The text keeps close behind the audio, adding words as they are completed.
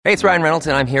Hey, it's Ryan Reynolds,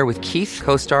 and I'm here with Keith,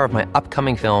 co-star of my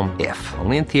upcoming film, If,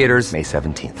 only in theaters May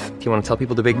 17th. Do you want to tell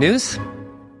people the big news?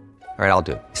 All right, I'll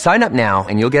do it. Sign up now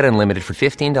and you'll get unlimited for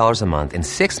 $15 a month and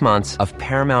 6 months of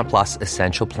Paramount Plus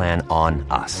Essential Plan on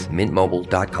us.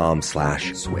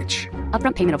 MintMobile.com/switch.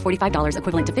 Upfront payment of $45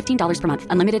 equivalent to $15 per month.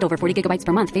 Unlimited over 40 gigabytes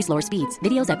per month. Face lower speeds.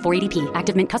 Videos at 480p.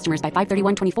 Active Mint customers by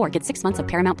 531.24 get 6 months of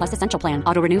Paramount Plus Essential Plan.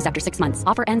 Auto renews after 6 months.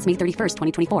 Offer ends May 31st,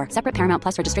 2024. Separate Paramount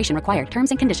Plus registration required. Terms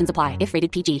and conditions apply if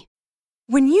rated PG.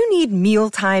 When you need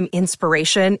mealtime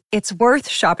inspiration, it's worth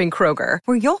shopping Kroger,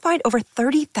 where you'll find over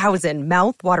 30,000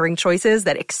 mouth-watering choices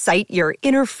that excite your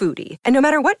inner foodie. And no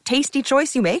matter what tasty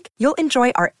choice you make, you'll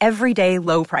enjoy our everyday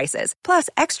low prices, plus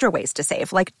extra ways to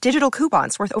save, like digital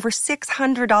coupons worth over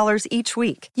 $600 each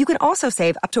week. You can also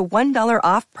save up to $1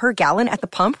 off per gallon at the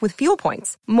pump with fuel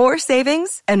points. More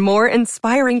savings and more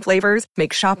inspiring flavors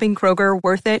make shopping Kroger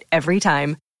worth it every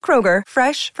time. Kroger,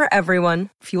 fresh for everyone.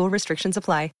 Fuel restrictions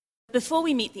apply. Before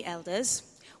we meet the elders,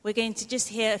 we're going to just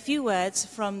hear a few words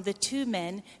from the two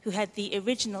men who had the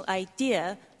original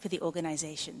idea for the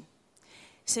organization.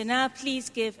 So now please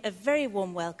give a very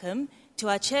warm welcome to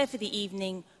our chair for the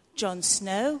evening, Jon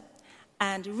Snow,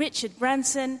 and Richard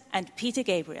Branson and Peter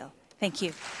Gabriel. Thank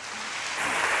you.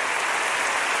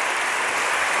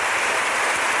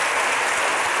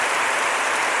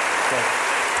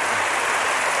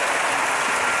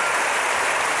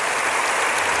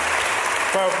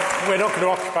 Well, we're not going to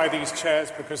occupy these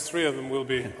chairs because 3 of them will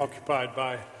be occupied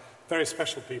by very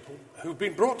special people who've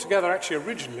been brought together actually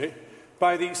originally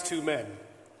by these two men.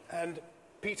 And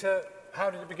Peter,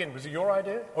 how did it begin? Was it your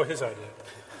idea or his idea?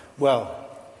 Well,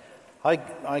 I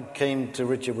came to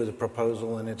Richard with a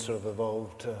proposal and it sort of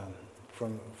evolved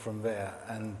from there.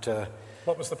 And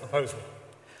what was the proposal?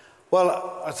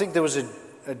 Well, I think there was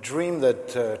a dream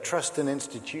that trust in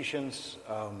institutions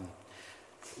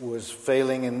was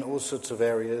failing in all sorts of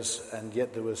areas, and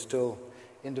yet there were still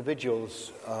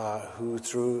individuals who,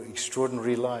 through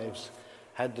extraordinary lives,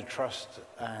 had the trust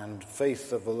and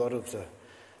faith of a lot of the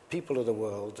people of the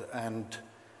world, and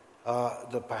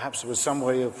that perhaps there was some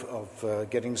way of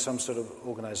getting some sort of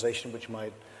organization which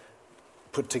might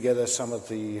put together some of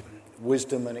the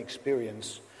wisdom and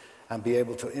experience and be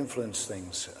able to influence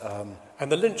things.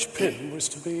 And the linchpin was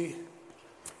to be?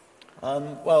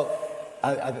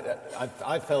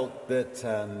 I felt that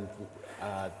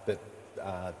that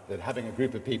having a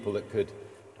group of people that could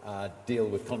deal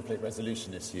with conflict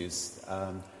resolution issues,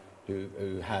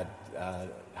 who had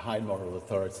high moral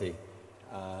authority,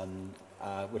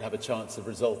 would have a chance of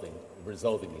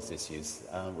resolving these issues.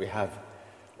 We have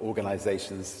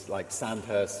organisations like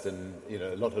Sandhurst and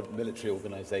a lot of military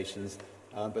organisations.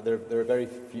 But there are very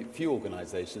few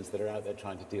organisations that are out there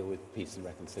trying to deal with peace and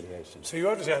reconciliation. So you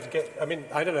obviously have to get, I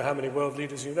don't know how many world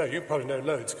leaders you know. You probably know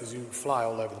loads because you fly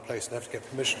all over the place and have to get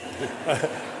permission.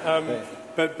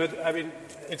 But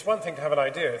it's one thing to have an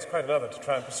idea. It's quite another to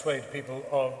try and persuade people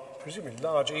of presumably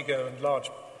large ego and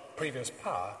large previous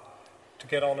power to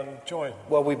get on and join.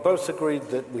 Well, we both agreed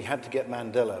that we had to get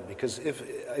Mandela, because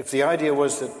if the idea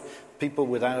was that people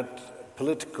without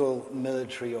political,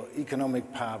 military, or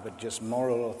economic power, but just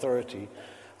moral authority,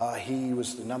 he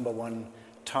was the number one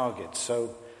target.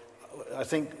 So I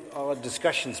think our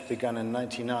discussions began in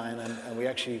 1999, and we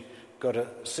actually got to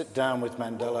sit down with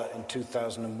Mandela in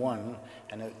 2001,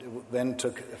 and it then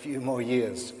took a few more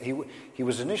years. He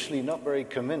was initially not very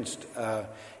convinced.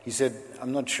 He said,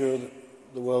 "I'm not sure that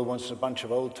the world wants a bunch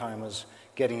of old-timers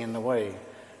getting in the way."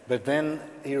 But then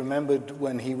he remembered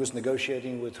when he was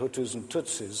negotiating with Hutus and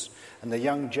Tutsis, and the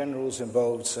young generals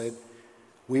involved said,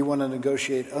 "We want to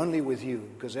negotiate only with you,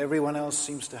 because everyone else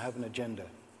seems to have an agenda.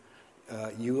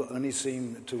 You only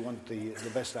seem to want the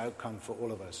best outcome for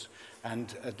all of us."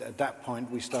 And at that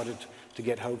point, we started to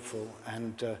get hopeful.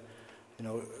 And,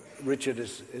 Richard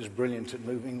is brilliant at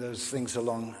moving those things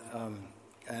along.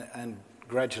 And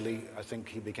gradually, I think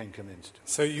he became convinced.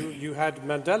 So you had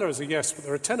Mandela as a yes, but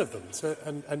there are 10 of them. So,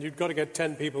 and you'd got to get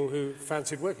 10 people who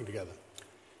fancied working together.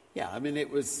 Yeah, it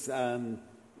was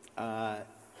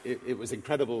it was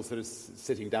incredible sort of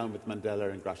sitting down with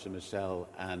Mandela and Graça Machel,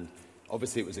 and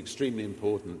obviously it was extremely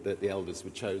important that the elders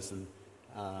were chosen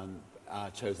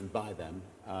by them.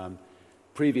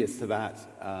 Previous to that,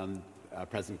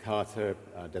 President Carter,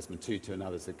 Desmond Tutu and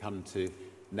others had come to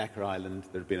Necker Island.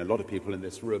 There had been a lot of people in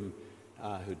this room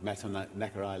who'd met on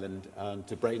Necker Island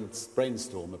to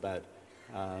brainstorm about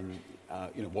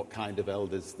what kind of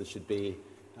elders there should be,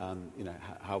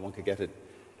 how one could get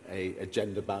a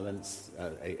gender balance,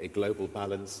 a global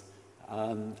balance.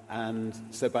 And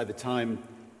so by the time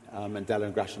Mandela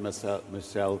and Graça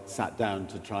Machel sat down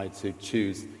to try to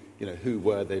choose, who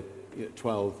were the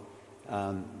 12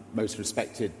 most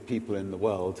respected people in the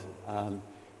world.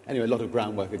 Anyway, a lot of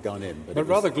groundwork had gone in. But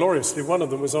rather gloriously, one of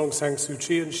them was Aung San Suu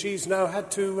Kyi, and she's now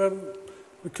had to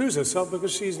recluse herself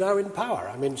because she's now in power.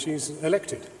 I mean, she's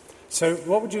elected. So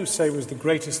what would you say was the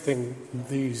greatest thing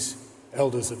these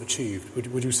elders have achieved?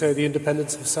 Would you say the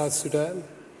independence of South Sudan?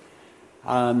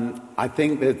 I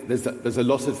think that there's a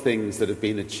lot of things that have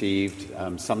been achieved,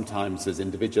 sometimes as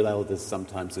individual elders,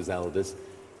 sometimes as elders.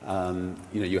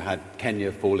 You had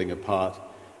Kenya falling apart.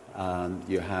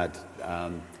 You had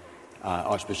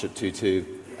Archbishop Tutu,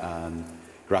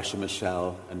 Graça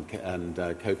Machel and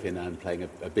Kofi Annan playing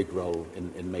a big role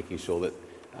in making sure that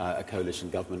a coalition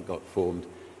government got formed.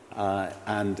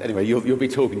 And anyway, you'll be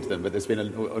talking to them, but there's been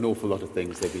an awful lot of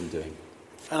things they've been doing.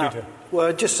 Well,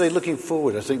 I'd just say, looking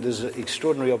forward, I think there's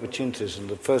extraordinary opportunities, and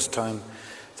the first time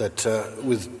that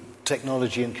with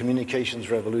technology and communications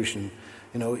revolution,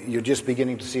 you're just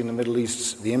beginning to see in the Middle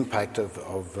East the impact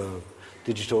of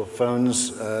digital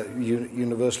phones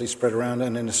universally spread around,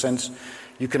 and in a sense,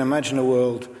 you can imagine a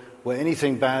world where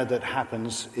anything bad that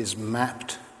happens is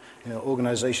mapped.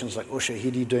 Organizations like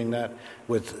Ushahidi doing that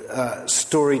with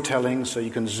storytelling, so you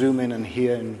can zoom in and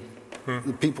hear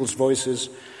the people's voices,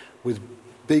 with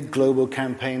big global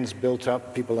campaigns built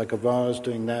up, people like Avars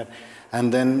doing that,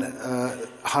 and then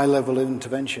high-level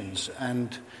interventions.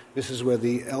 And this is where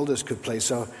the elders could play.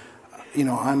 So,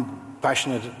 I'm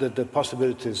passionate that the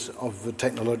possibilities of the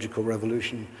technological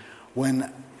revolution,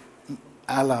 when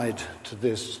allied to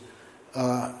this,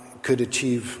 could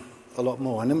achieve a lot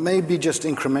more. And it may be just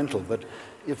incremental, but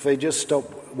if they just stop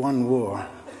one war,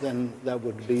 then that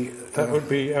would be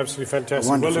absolutely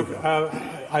fantastic. Well, look,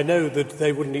 I know that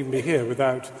they wouldn't even be here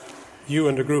without you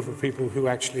and a group of people who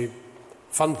actually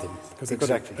fund them, because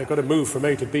they've got to move from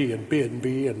A to B and B and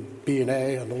B and B and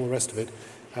A and all the rest of it.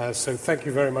 So thank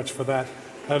you very much for that.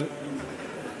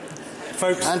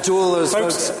 Folks, and to all those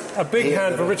folks, a big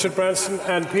hand for Richard Branson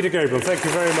and Peter Gabriel. Thank you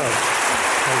very much.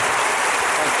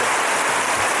 Thank you.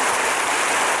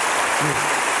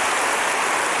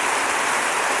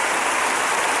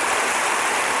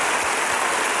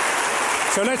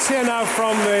 So let's hear now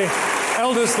from the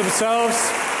elders themselves,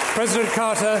 President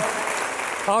Carter,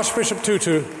 Archbishop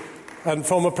Tutu, and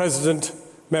former President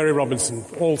Mary Robinson,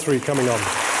 all three coming on.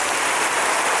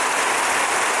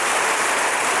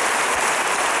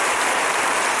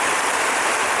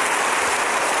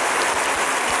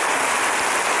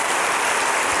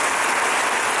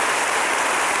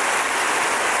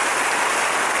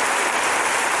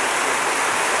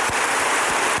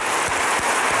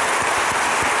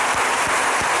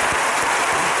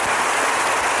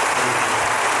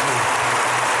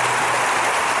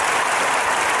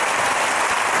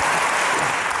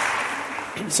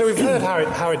 So we've heard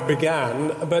how it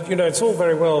began, but, it's all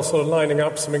very well sort of lining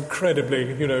up some incredibly,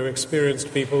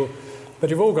 experienced people, but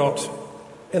you've all got,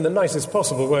 in the nicest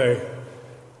possible way,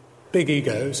 big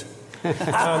egos. And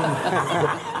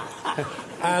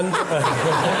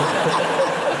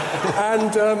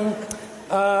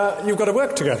you've got to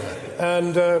work together.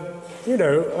 And,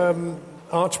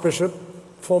 Archbishop,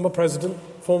 former president,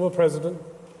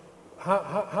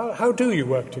 how do you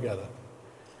work together?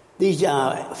 These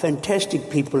are fantastic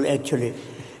people, actually,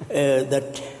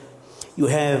 that you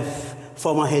have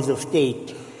former heads of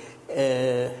state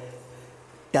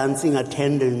dancing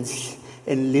attendance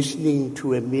and listening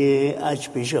to a mere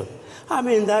archbishop. I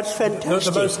mean, that's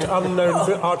fantastic. The most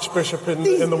unknown archbishop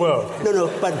in the world. No,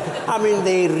 but,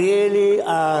 they really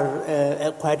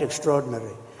are quite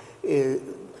extraordinary. The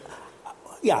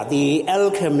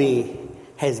alchemy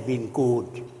has been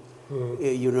good,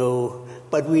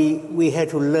 but we had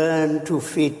to learn to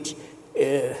fit,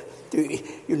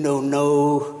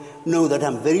 know that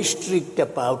I'm very strict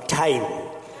about time.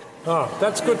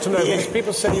 That's good to know, because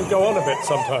people say you go on a bit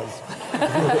sometimes.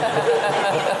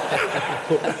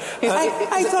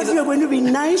 I thought you were going to be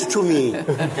nice to me.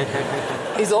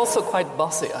 He's also quite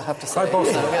bossy, I have to say. Quite bossy.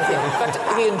 In fact,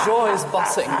 he enjoys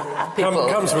bossing people.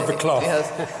 Comes with the cloth.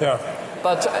 Yes. Yeah.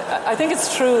 But I think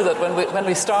it's true that when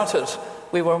we started,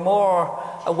 we were more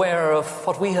aware of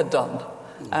what we had done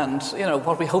and,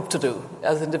 what we hoped to do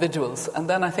as individuals. And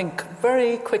then I think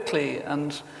very quickly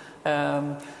and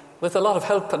with a lot of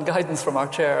help and guidance from our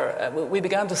chair, we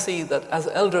began to see that as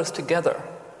elders together,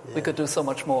 we could do so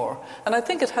much more. And I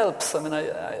think it helps.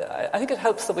 I think it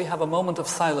helps that we have a moment of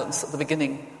silence at the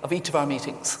beginning of each of our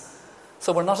meetings.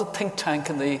 So we're not a think tank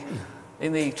in the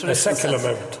traditional sense. A secular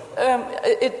moment.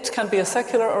 It can be a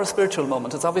secular or a spiritual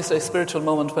moment. It's obviously a spiritual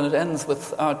moment when it ends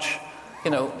with Arch.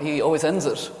 He always ends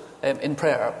it in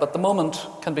prayer. But the moment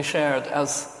can be shared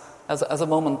as a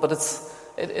moment. But it's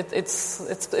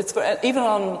even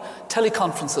on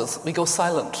teleconferences we go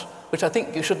silent which I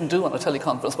think you shouldn't do on a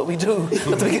teleconference, but we do at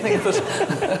the beginning of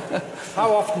it.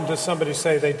 How often does somebody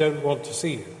say they don't want to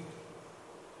see you?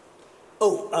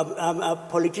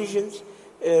 Politicians,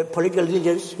 political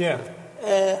leaders? Yeah.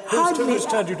 Who's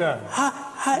turned you down?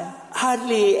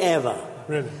 Hardly ever.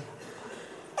 Really?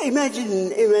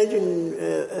 Imagine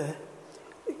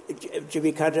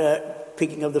Jimmy Carter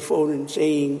picking up the phone and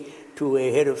saying to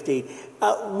a head of state,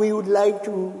 we would like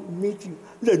to meet you.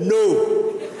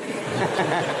 No.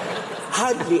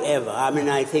 Hardly ever. I mean,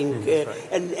 I think,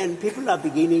 and people are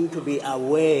beginning to be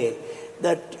aware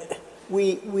that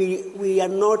we are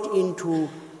not into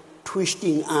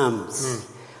twisting arms.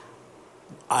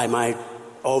 I might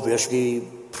obviously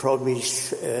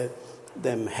promise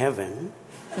them heaven.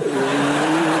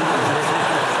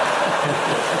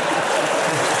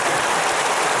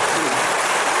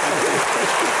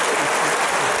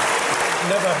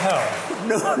 Never hell.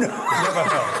 No. Never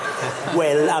hell.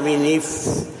 Well, I mean,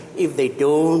 if they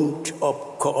don't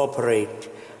cooperate,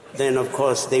 then of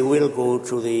course they will go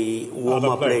to the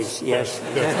warmer place. Yes.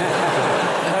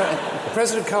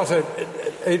 President Carter,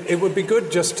 it would be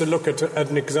good just to look at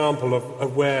an example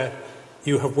of where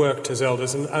you have worked as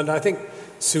elders, and I think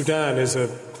Sudan is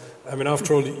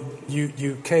after all,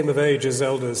 you came of age as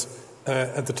elders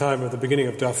at the time of the beginning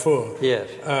of Darfur. Yes.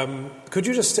 Could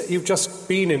you you've just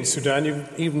been in Sudan,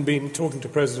 you've even been talking to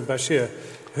President Bashir,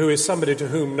 who is somebody to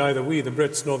whom neither we, the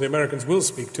Brits, nor the Americans will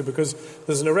speak to because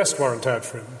there's an arrest warrant out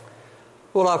for him.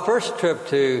 Well, our first trip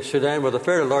to Sudan with a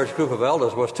fairly large group of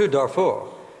elders was to Darfur.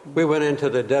 We went into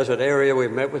the desert area. We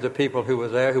met with the people who were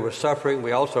there, who were suffering.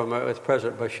 We also met with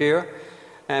President Bashir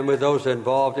and with those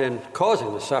involved in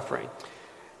causing the suffering.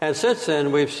 And since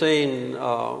then, we've seen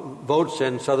votes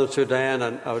in southern Sudan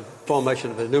and a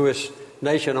formation of the newest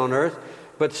nation on earth.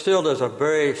 But still, there's a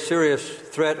very serious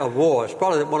threat of war. It's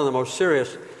probably one of the most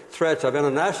serious threats of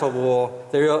international war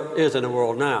there is in the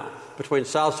world now, between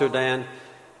South Sudan,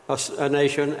 a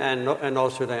nation, and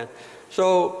North Sudan.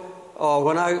 So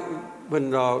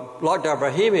when Lakhdar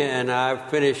Brahimi and I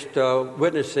finished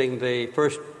witnessing the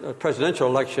first presidential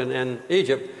election in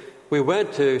Egypt, we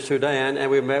went to Sudan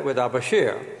and we met with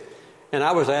al-Bashir. And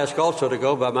I was asked also to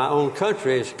go by my own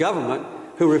country's government,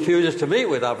 who refuses to meet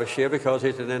with al-Bashir because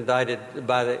he's been indicted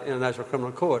by the International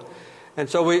Criminal Court. And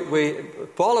so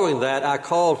following that, I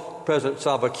called President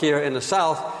Salva Kiir in the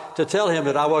South to tell him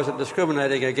that I wasn't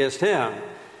discriminating against him.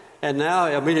 And now,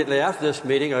 immediately after this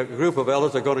meeting, a group of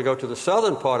elders are going to go to the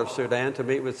southern part of Sudan to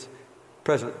meet with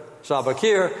President Salva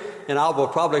Kiir, and I will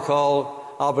probably call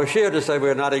al-Bashir to say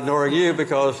we're not ignoring you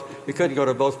because we couldn't go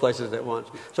to both places at once.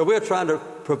 So we're trying to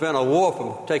prevent a war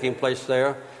from taking place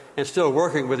there and still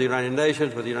working with the United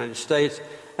Nations, with the United States,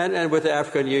 and with the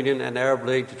African Union and Arab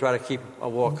League to try to keep a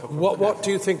war. What do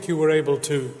you think you were able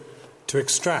to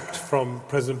extract from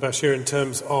President Bashir in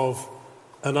terms of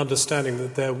an understanding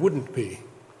that there wouldn't be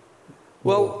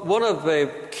war? Well, one of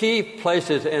the key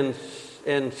places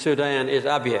in Sudan is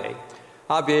Abyei.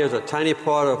 Abyei is a tiny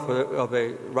part of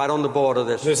right on the border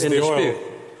that's in dispute.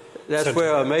 That's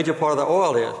where a major part of the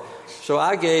oil is. So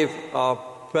I gave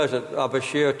President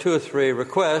Bashir 2 or 3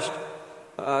 requests.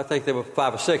 I think there were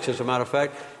 5 or 6, as a matter of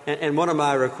fact. And one of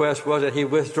my requests was that he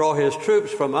withdraw his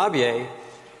troops from Abyei,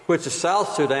 which the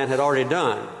South Sudan had already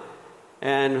done.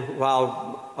 And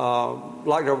while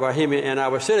Lakhdar Brahimi and I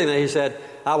were sitting there, he said,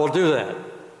 I will do that.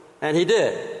 And he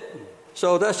did.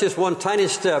 So that's just one tiny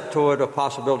step toward a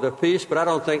possibility of peace, but I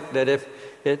don't think that if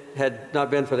it had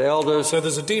not been for the elders... So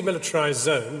there's a demilitarized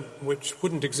zone which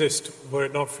wouldn't exist were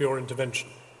it not for your intervention.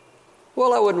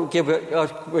 Well, I wouldn't give it,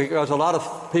 because a lot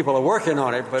of people are working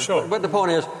on it, but, sure. But the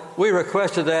point is, we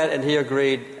requested that and he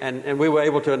agreed, and we were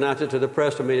able to announce it to the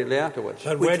press immediately afterwards.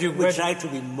 And we try to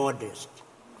be modest.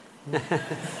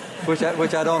 which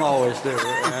I don't always do.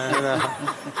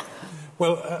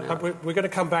 Well, we're going to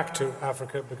come back to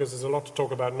Africa because there's a lot to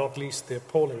talk about, not least the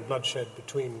appalling bloodshed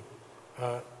between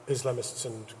Islamists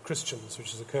and Christians,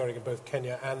 which is occurring in both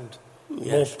Kenya and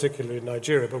more particularly in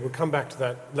Nigeria. But we'll come back to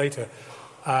that later.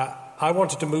 I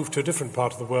wanted to move to a different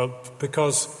part of the world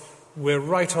because we're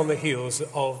right on the heels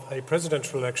of a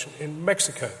presidential election in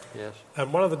Mexico. Yes.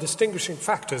 And one of the distinguishing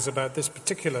factors about this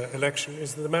particular election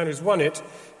is that the man who's won it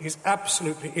is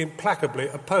absolutely implacably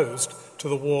opposed to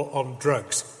the war on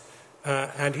drugs.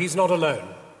 And he's not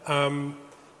alone.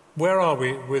 Where are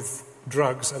we with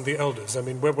drugs and the elders? I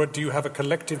mean, do you have a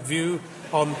collective view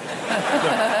on... No.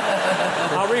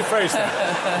 I'll rephrase that.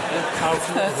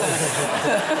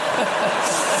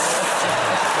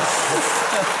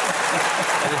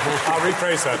 I'll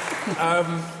rephrase that.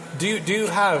 Do you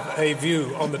have a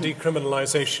view on the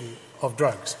decriminalisation of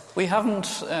drugs. We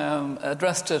haven't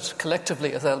addressed it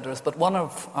collectively as elders, but one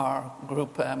of our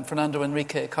group, Fernando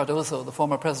Henrique Cardoso, the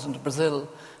former president of Brazil,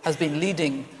 has been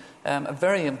leading a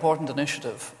very important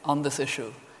initiative on this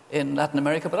issue in Latin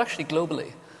America, but actually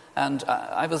globally. And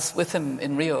I was with him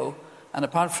in Rio, and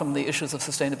apart from the issues of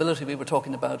sustainability we were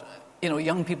talking about,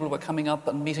 young people were coming up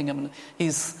and meeting him, and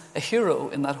he's a hero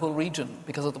in that whole region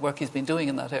because of the work he's been doing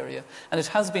in that area. And it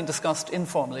has been discussed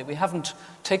informally. We haven't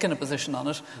taken a position on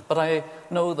it, but I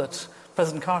know that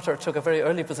President Carter took a very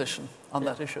early position on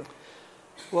that issue.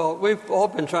 Well, we've all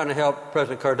been trying to help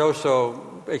President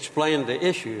Cardoso explain the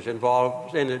issues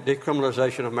involved in the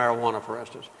decriminalization of marijuana, for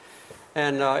instance.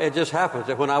 And it just happens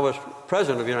that when I was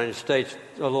president of the United States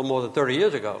a little more than 30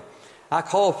 years ago, I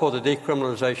called for the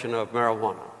decriminalization of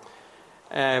marijuana.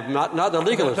 Not the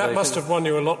legalization. That must have won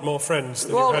you a lot more friends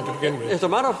than you had to begin with. As a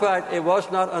matter of fact, it was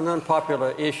not an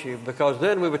unpopular issue because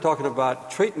then we were talking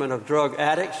about treatment of drug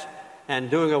addicts and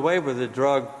doing away with the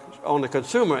drug on the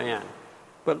consumer end.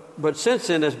 But since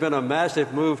then, there's been a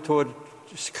massive move toward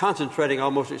concentrating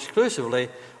almost exclusively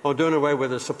on doing away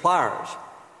with the suppliers,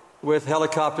 with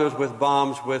helicopters, with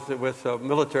bombs, with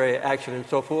military action and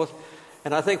so forth.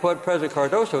 And I think what President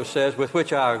Cardoso says, with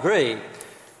which I agree,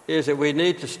 is that we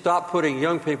need to stop putting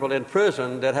young people in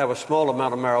prison that have a small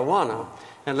amount of marijuana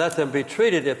and let them be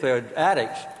treated if they're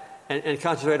addicts and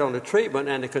concentrate on the treatment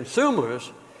and the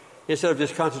consumers instead of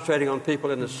just concentrating on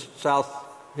people in the South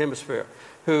Hemisphere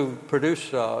who produce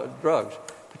drugs,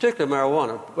 particularly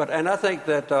marijuana. And I think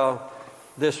that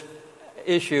this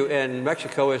issue in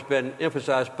Mexico has been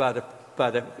emphasized by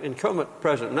the incumbent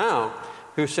president now,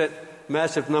 who sent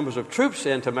massive numbers of troops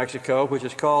into Mexico, which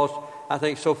has caused, I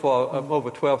think, so far over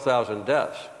 12,000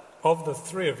 deaths. Of the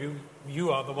three of you, you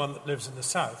are the one that lives in the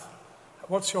south.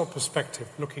 What's your perspective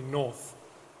looking north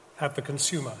at the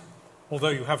consumer? Although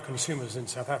you have consumers in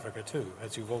South Africa too,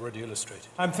 as you've already illustrated.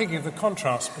 I'm thinking of the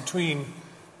contrast between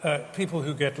people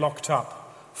who get locked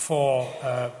up for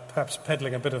perhaps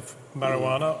peddling a bit of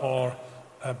marijuana or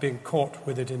being caught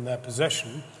with it in their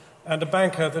possession, and a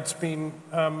banker that's been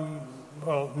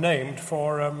named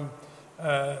for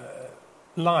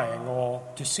lying or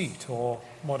deceit or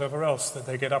whatever else that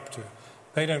they get up to.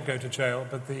 They don't go to jail,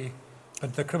 but the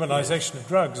criminalization of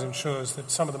drugs ensures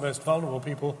that some of the most vulnerable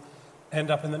people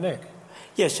end up in the nick.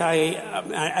 Yes,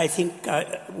 I think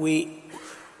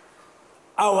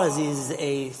ours is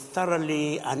a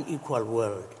thoroughly unequal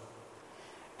world,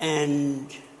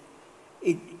 and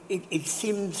it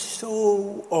seems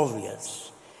so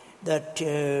obvious that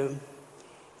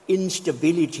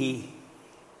instability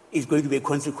is going to be a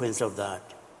consequence of that.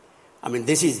 I mean,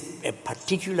 this is a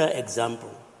particular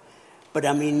example, but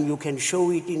I mean, you can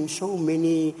show it in so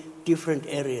many different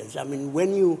areas. I mean,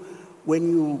 when you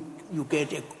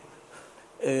get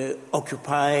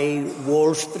Occupy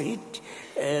Wall Street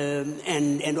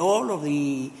and all of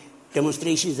the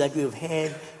demonstrations that we've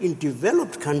had in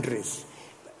developed countries,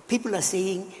 people are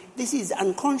saying this is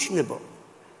unconscionable.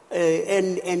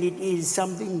 And it is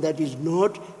something that is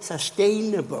not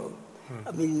sustainable.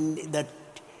 I mean, that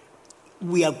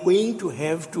we are going to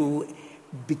have to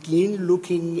begin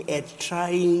looking at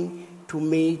trying to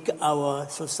make our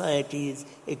societies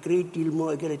a great deal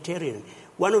more egalitarian.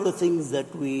 One of the things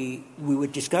that we were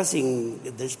discussing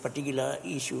this particular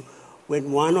issue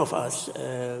when one of us,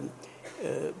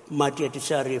 Matti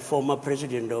Ahtisaari, former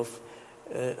president of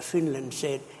Finland,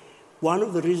 said, one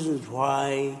of the reasons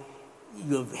why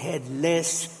you've had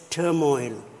less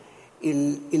turmoil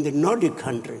in the Nordic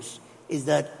countries is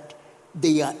that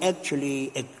they are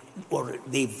actually, or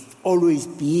they've always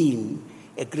been,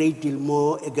 a great deal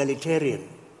more egalitarian.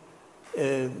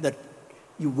 That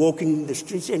you walk in the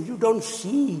streets and you don't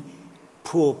see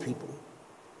poor people.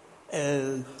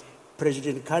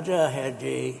 President Carter had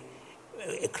a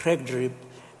cracked rib,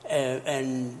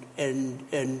 and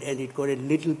it got a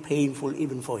little painful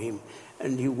even for him,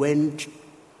 and he went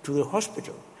to the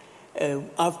hospital.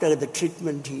 After the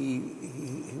treatment, he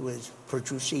was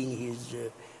producing his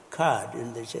card,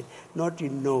 and they said, "Not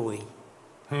in Norway."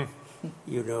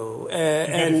 You know,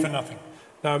 get it for nothing.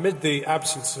 Now, amid the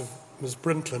absence of Ms.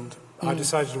 Brundtland, I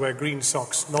decided to wear green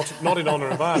socks, not in honour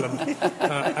of Ireland,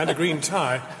 and a green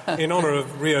tie in honour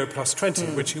of Rio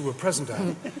 +20, which you were present at.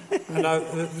 And now,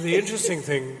 the interesting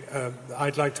thing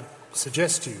I'd like to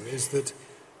suggest to you is that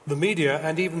the media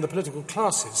and even the political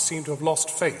classes seem to have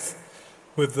lost faith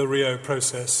with the Rio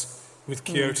process, with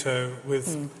Kyoto,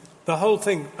 with the whole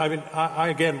thing. I mean, I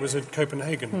again was at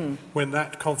Copenhagen when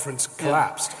that conference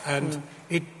collapsed, and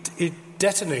it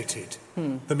detonated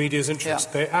the media's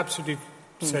interest. They absolutely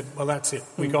said, well, that's it.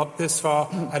 We got this far,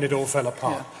 and it all fell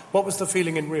apart. What was the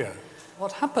feeling in Rio?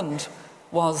 What happened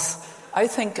was I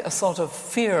think a sort of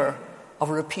fear of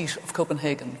a repeat of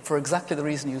Copenhagen for exactly the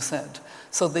reason you said.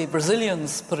 So the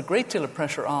Brazilians put a great deal of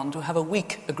pressure on to have a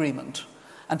weak agreement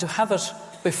and to have it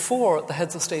before the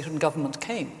heads of state and government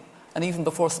came, and even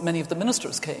before many of the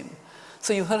ministers came.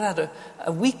 So you had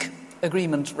a weak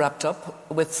agreement wrapped up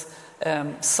with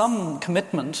some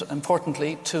commitment,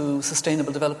 importantly, to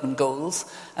sustainable development goals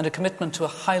and a commitment to a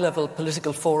high-level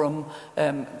political forum,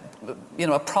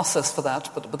 a process for that,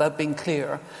 but without being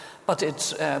clear. But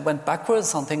it went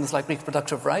backwards on things like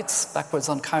reproductive rights, backwards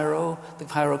on Cairo, the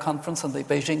Cairo conference and the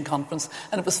Beijing conference,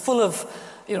 and it was full of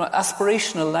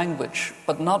aspirational language,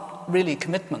 but not really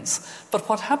commitments. But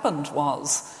what happened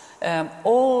was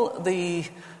all the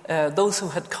those who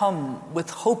had come with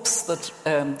hopes that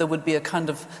there would be a kind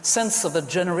of sense of a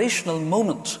generational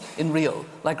moment in Rio,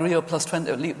 like Rio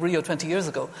 20 years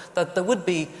ago, that there would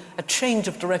be a change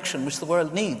of direction which the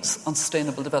world needs on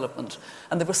sustainable development.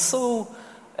 And they were so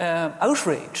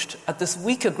outraged at this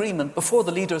weak agreement before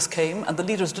the leaders came, and the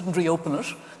leaders didn't reopen it.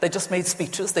 They just made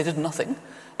speeches, they did nothing,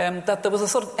 that there was a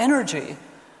sort of energy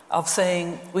of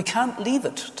saying, we can't leave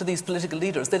it to these political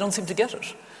leaders. They don't seem to get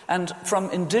it. And from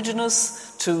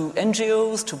indigenous to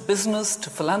NGOs to business to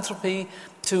philanthropy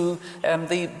to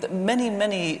the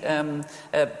many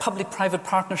public-private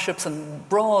partnerships and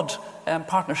broad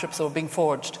partnerships that were being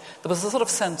forged, there was a sort of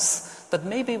sense that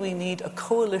maybe we need a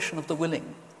coalition of the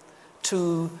willing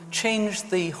to change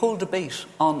the whole debate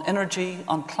on energy,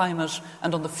 on climate,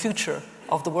 and on the future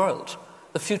of the world,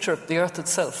 the future of the earth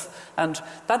itself. And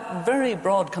that very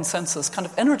broad consensus kind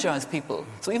of energized people.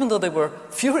 So even though they were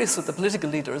furious with the political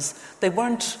leaders, they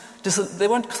weren't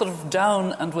sort of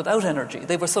down and without energy.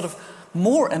 They were sort of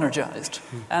more energized.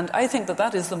 And I think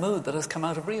that is the mood that has come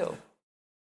out of Rio.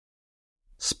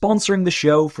 Sponsoring the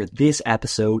show for this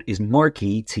episode is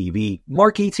Marquee TV.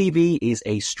 Marquee TV is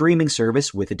a streaming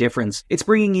service with a difference. It's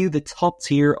bringing you the top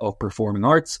tier of performing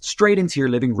arts straight into your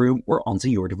living room or onto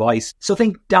your device. So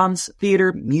think dance,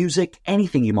 theatre, music,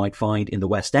 anything you might find in the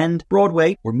West End,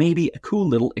 Broadway, or maybe a cool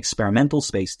little experimental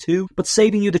space too, but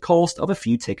saving you the cost of a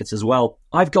few tickets as well.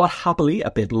 I've got happily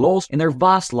a bit lost in their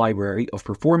vast library of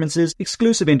performances,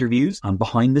 exclusive interviews, and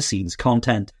behind-the-scenes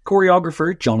content.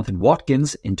 Choreographer Jonathan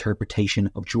Watkins' interpretation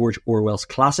of George Orwell's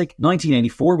classic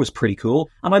 1984 was pretty cool,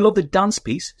 and I love the dance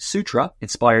piece Sutra,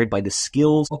 inspired by the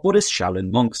skills of Buddhist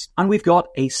Shaolin monks. And we've got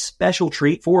a special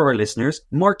treat for our listeners.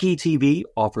 Marquee TV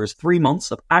offers 3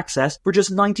 months of access for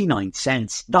just 99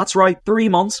 cents. That's right, 3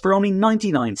 months for only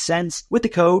 99 cents with the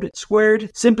code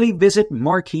SQUARED. Simply visit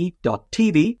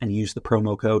marquee.tv and use the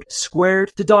promo code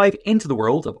SQUARED to dive into the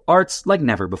world of arts like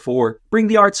never before. Bring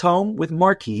the arts home with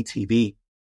Marquee TV.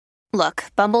 Look,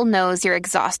 Bumble knows you're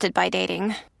exhausted by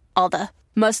dating. All the,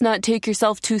 must not take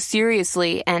yourself too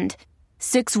seriously, and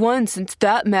 6'1" since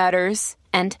that matters,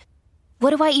 and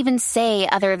what do I even say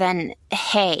other than,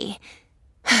 hey?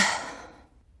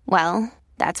 Well,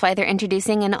 that's why they're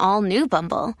introducing an all-new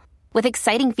Bumble, with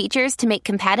exciting features to make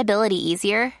compatibility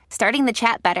easier, starting the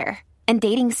chat better, and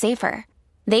dating safer.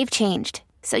 They've changed,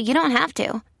 so you don't have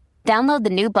to. Download the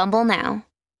new Bumble now.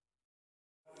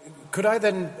 Could I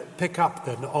then pick up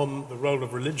then on the role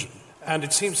of religion? And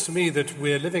it seems to me that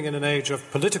we're living in an age of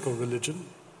political religion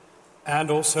and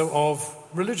also of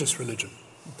religious religion.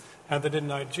 And that in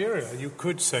Nigeria you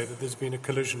could say that there's been a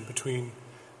collision between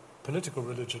political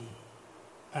religion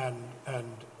and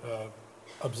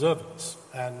observance.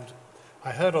 And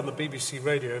I heard on the BBC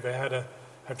radio they had a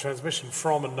transmission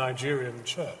from a Nigerian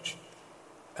church,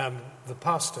 and the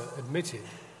pastor admitted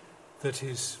that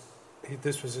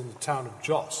this was in the town of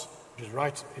Jos, which is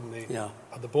right in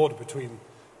at the border between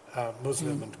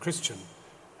Muslim and Christian,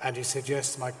 and he said,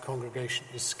 yes, my congregation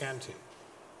is scanty.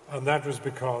 And that was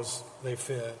because they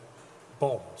fear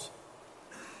bombs.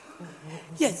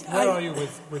 Yes. Where are you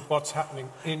with what's happening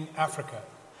in Africa?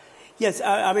 Yes,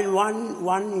 I mean,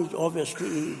 one is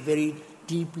obviously very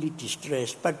deeply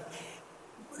distressed, but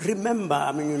remember,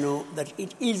 I mean, that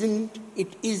it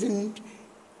isn't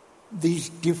these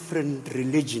different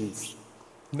religions.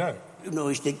 No.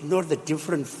 It's not the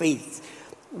different faiths.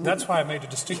 That's why I made a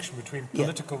distinction between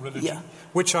political religion,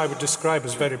 which I would describe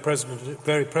as very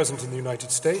present in the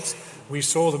United States. We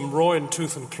saw them raw in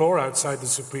tooth and claw outside the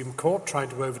Supreme Court trying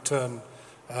to overturn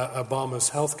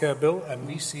Obama's healthcare bill, and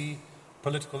we see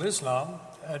political Islam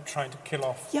trying to kill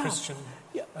off Christian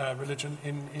religion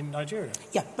in Nigeria.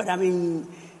 Yeah, but I mean,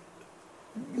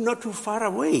 not too far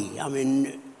away. I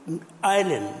mean,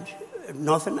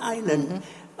 Northern Ireland,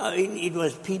 it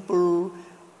was people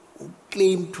who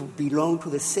claimed to belong to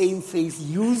the same faith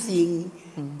using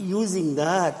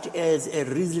that as a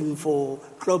reason for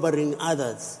clobbering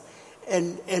others.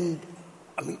 And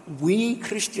I mean, we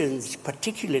Christians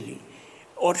particularly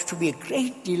ought to be a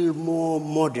great deal more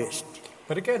modest.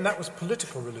 But again, that was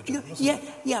political religion, wasn't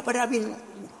it? Yeah, but I mean,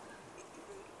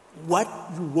 what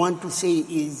you want to say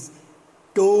is,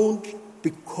 don't,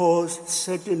 because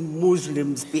certain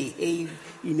Muslims behave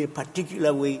in a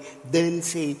particular way, then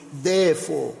say,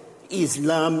 therefore,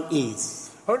 Islam is.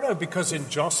 Oh, no, because in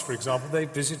Jos, for example, they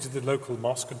visited the local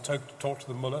mosque and talked to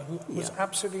the mullah, who was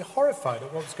absolutely horrified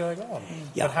at what was going on,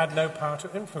 but had no power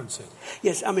to influence it.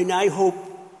 Yes, I mean, I hope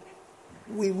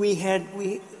we had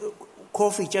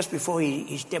Kofi, just before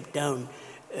he stepped down,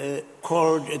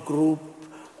 called a group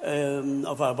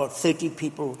of about 30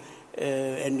 people,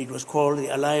 and it was called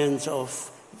the Alliance of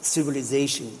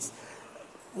Civilizations,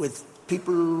 with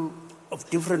people of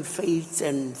different faiths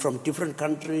and from different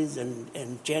countries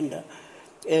and gender.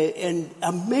 And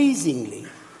amazingly,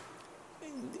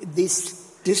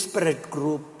 this disparate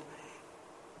group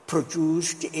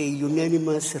produced a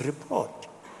unanimous report.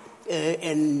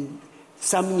 And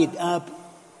summing it up,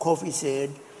 Kofi said,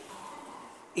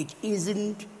 it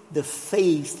isn't the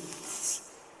faiths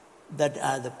that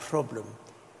are the problem.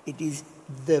 It is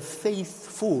the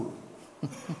faithful.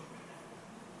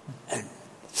 And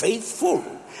faithful.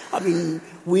 I mean,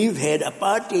 we've had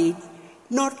apartheid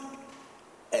not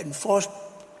enforced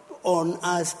on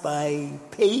us by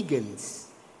pagans,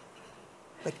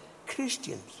 but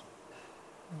Christians.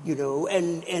 You know,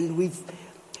 and we've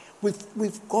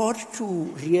got to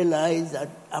realize that,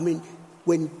 I mean,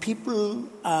 when people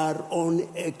are on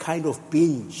a kind of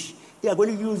binge, they are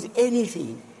going to use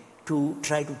anything to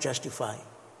try to justify.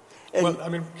 And well, I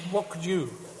mean, what could you,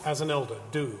 as an elder,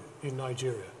 do in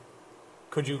Nigeria?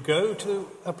 Could you go to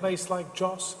a place like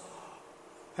Jos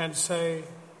and say,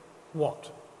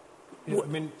 what? I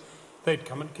mean, they'd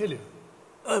come and kill you.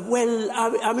 Well,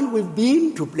 I mean, we've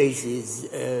been to places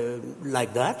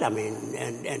like that, I mean,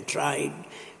 and tried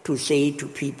to say to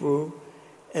people,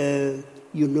 you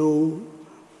know,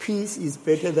 peace is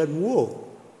better than war.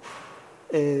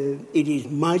 It is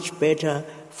much better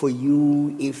for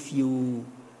you if you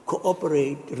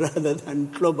cooperate rather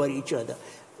than clobber each other.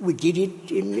 We did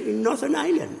it in Northern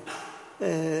Ireland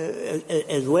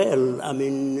as well. I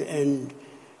mean, and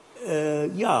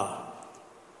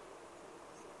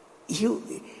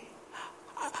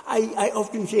I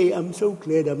often say, I'm so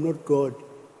glad I'm not God.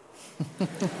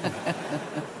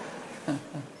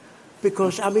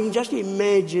 Because, I mean, just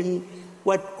imagine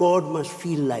what God must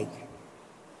feel like.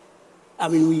 I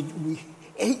mean,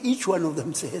 each one of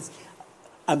them says,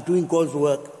 I'm doing God's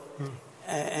work.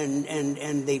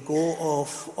 And they go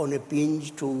off on a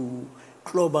binge to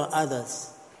clobber others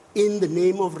in the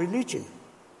name of religion.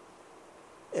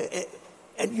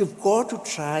 And you've got to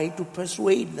try to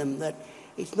persuade them that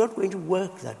it's not going to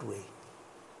work that way.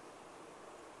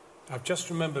 I've just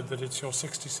remembered that it's your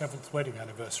 67th wedding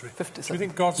anniversary. 57th. Do you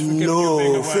think God's forgiven you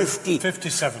being away? 50.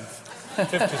 57th.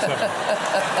 57th.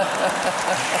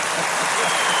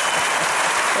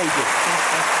 Thank you.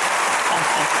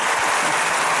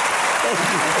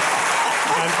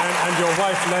 And your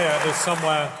wife Leah is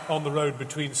somewhere on the road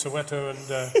between Soweto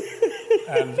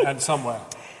and somewhere.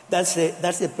 That's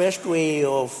the best way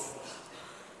of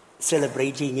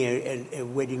celebrating a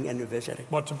wedding anniversary.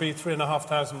 What, to be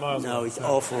 3,500 miles? No, it's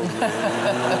awful.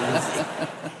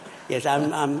 Yes,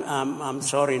 I'm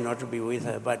sorry not to be with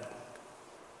her, but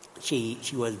she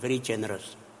was very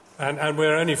generous. And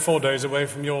we're only 4 days away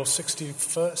from your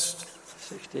 61st?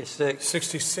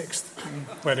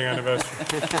 66th wedding anniversary.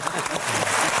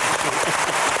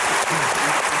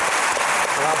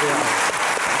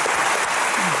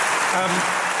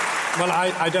 Well,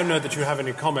 I don't know that you have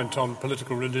any comment on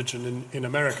political religion in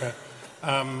America,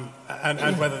 and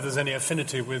whether there's any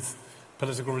affinity with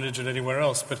political religion anywhere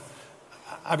else. But,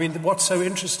 I mean, what's so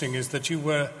interesting is that you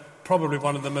were probably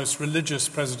one of the most religious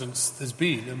presidents there's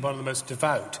been, and one of the most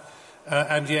devout,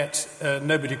 and yet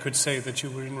nobody could say that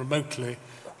you were in remotely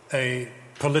a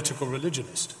political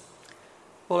religionist.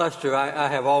 Well, that's true. I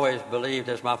have always believed,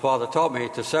 as my father taught me,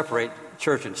 to separate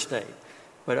church and state.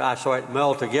 But I saw it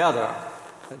meld together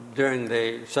during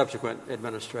the subsequent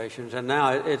administrations, and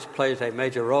now it plays a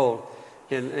major role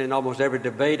in almost every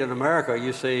debate in America.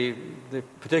 You see the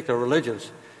particular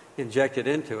religions injected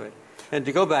into it. And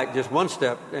to go back just one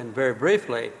step, and very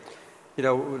briefly, you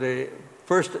know, the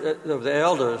first of the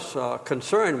elders'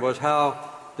 concern was how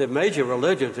the major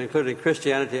religions, including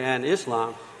Christianity and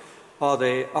Islam, are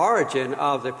the origin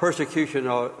of the persecution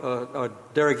or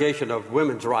derogation of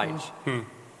women's rights.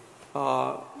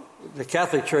 The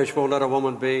Catholic Church won't let a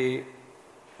woman be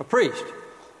a priest.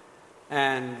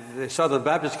 And the Southern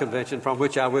Baptist Convention, from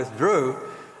which I withdrew,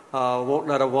 won't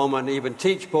let a woman even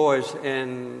teach boys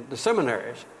in the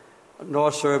seminaries,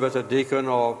 nor serve as a deacon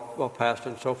or pastor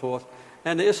and so forth.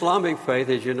 And the Islamic faith,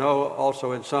 as you know,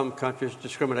 also in some countries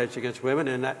discriminates against women.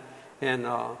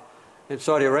 In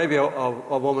Saudi Arabia,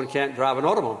 a woman can't drive an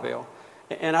automobile.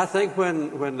 And I think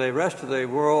when the rest of the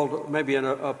world, maybe in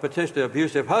a potentially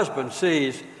abusive husband,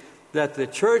 sees that the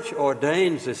church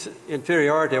ordains this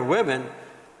inferiority of women,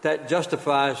 that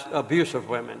justifies abuse of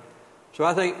women. So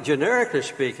I think, generically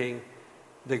speaking,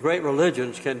 the great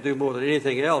religions can do more than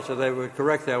anything else if they would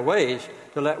correct their ways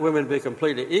to let women be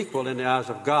completely equal in the eyes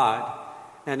of God,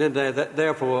 and then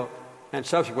therefore, and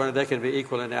subsequently, they can be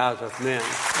equal in the eyes of men.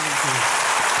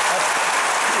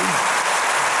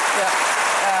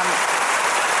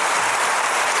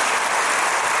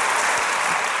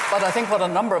 But I think what a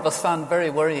number of us found very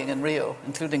worrying in Rio,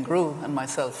 including Gru and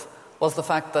myself, was the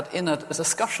fact that in a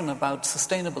discussion about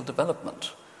sustainable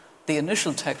development, the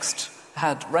initial text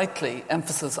had rightly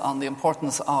emphasis on the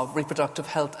importance of reproductive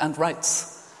health and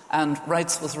rights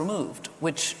was removed,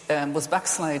 which was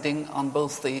backsliding on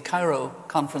both the Cairo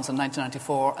conference in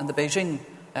 1994 and the Beijing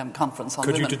conference on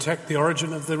women. Could you detect the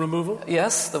origin of the removal?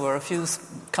 Yes, there were a few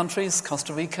countries,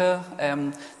 Costa Rica.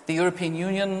 The European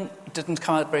Union didn't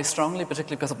come out very strongly,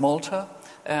 particularly because of Malta.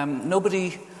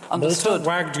 Nobody understood. Malta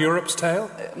wagged Europe's tail?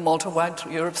 Malta wagged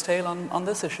Europe's tail on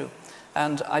this issue.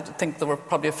 And I think there were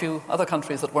probably a few other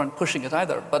countries that weren't pushing it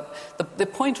either. But the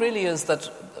point really is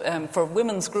that for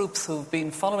women's groups who've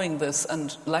been following this,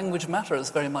 and language matters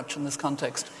very much in this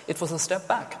context, it was a step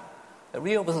back.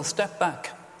 Rio was a step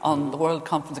back on the World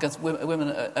Conference against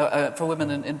women for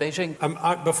women in Beijing.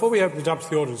 Before we open it up to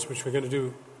the audience, which we're going to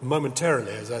do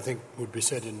momentarily, as I think would be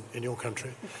said in your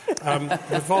country,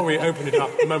 before we open it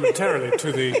up momentarily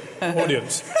to the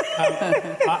audience,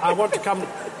 I want to come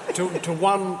to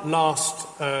one last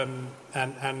and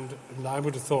I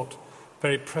would have thought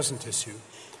very present issue,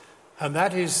 and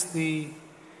that is the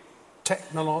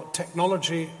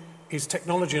technology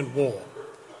and war,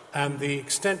 and the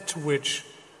extent to which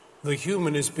the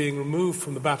human is being removed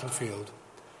from the battlefield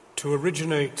to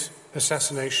originate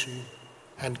assassination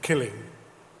and killing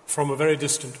from a very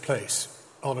distant place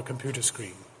on a computer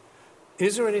screen.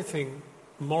 Is there anything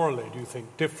morally, do you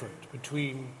think, different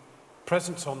between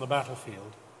presence on the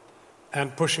battlefield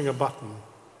and pushing a button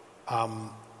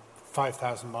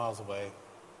 5,000 miles away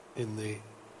in the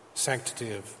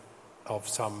sanctity of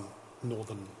some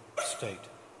northern state?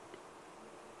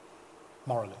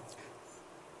 Morally.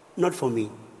 Not for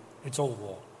me. It's all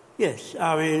war. Yes,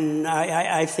 I mean,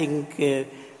 I think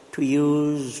to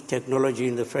use technology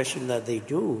in the fashion that they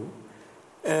do...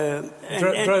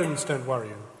 drones don't worry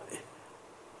you?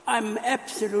 I'm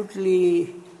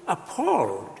absolutely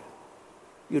appalled,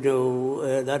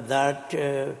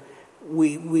 that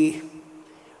we're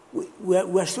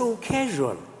so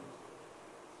casual.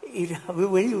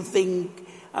 When you think,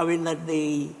 that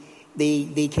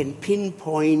they can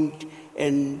pinpoint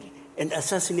and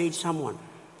assassinate someone.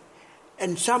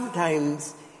 And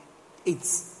sometimes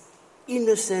it's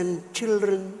innocent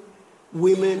children,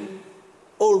 women,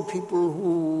 old people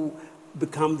who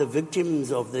become the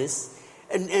victims of this.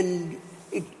 And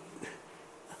it,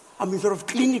 sort of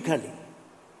clinically,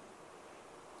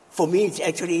 for me it's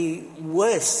actually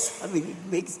worse.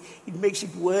 It makes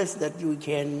it worse that we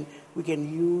can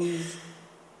use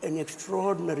an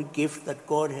extraordinary gift that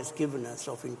God has given us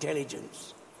of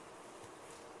intelligence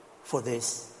for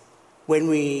this, when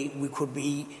we could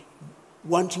be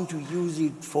wanting to use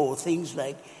it for things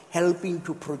like helping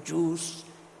to produce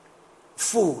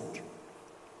food,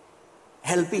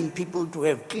 helping people to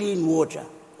have clean water.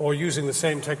 Or using the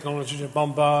same technology to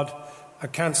bombard a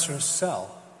cancerous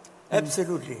cell.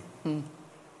 Absolutely.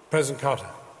 President Carter.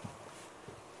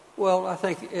 Well, I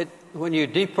think when you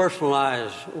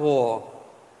depersonalize war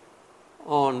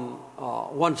on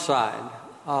one side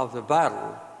of the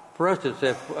battle, for instance,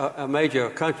 if a major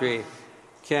country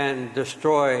can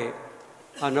destroy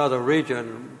another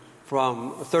region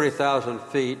from 30,000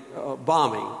 feet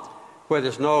bombing, where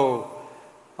there's no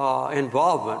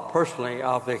involvement personally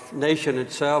of the nation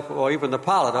itself or even the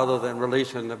pilot other than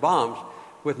releasing the bombs,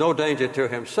 with no danger to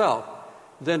himself,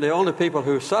 then the only people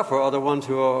who suffer are the ones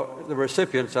who are the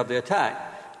recipients of the attack.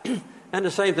 And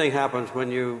the same thing happens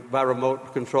when you, by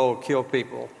remote control, kill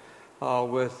people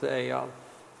with a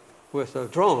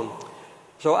drone.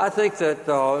 So I think that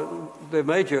the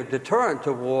major deterrent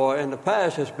to war in the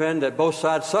past has been that both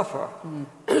sides suffer.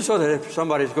 So that if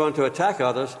somebody's going to attack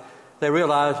others, they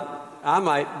realize I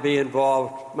might be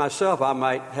involved myself. I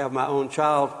might have my own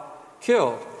child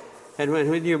killed. And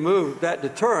when you move that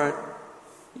deterrent,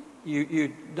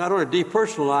 you not only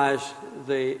depersonalize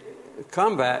the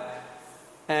combat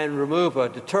and remove a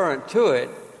deterrent to it,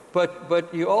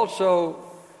 but you also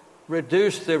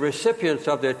reduce the recipients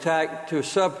of the attack to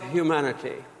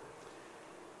subhumanity.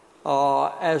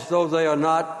 as though they are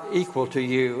not equal to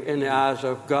you in the eyes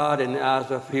of God, in the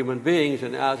eyes of human beings,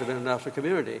 in the eyes of the international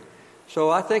community. So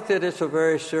I think that it's a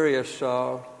very serious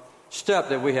step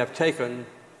that we have taken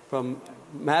from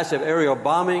massive aerial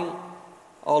bombing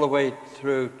all the way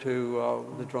through to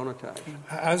the drone attacks.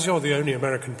 As you're the only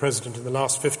American president in the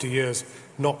last 50 years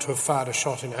not to have fired a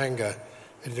shot in anger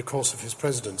in the course of his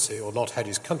presidency, or not had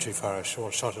his country fire a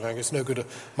shot in anger, it's no good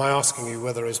my asking you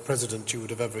whether as president you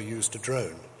would have ever used a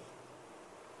drone.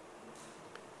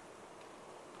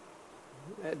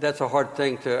 That's a hard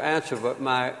thing to answer, but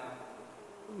my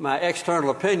external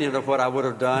opinion of what I would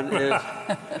have done is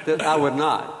that I would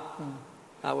not.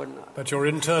 I would not. But your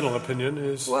internal opinion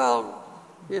is? Well,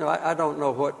 I don't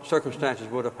know what circumstances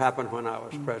would have happened when I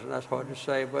was president. That's hard to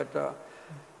say,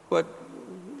 but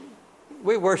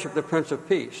we worship the Prince of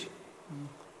Peace.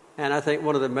 And I think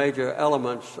one of the major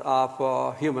elements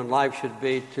of human life should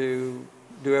be to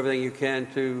do everything you can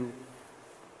to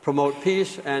promote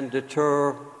peace and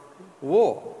deter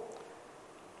war.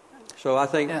 So I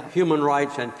think human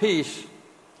rights and peace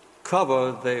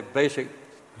cover the basic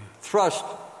thrust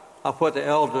of what the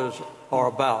elders are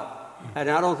about. And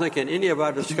I don't think in any of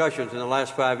our discussions in the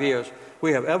last 5 years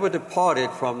we have ever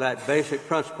departed from that basic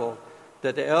principle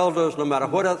that the elders, no matter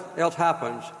what else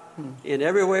happens, in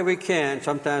every way we can,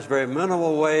 sometimes very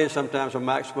minimal ways, sometimes a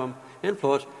maximum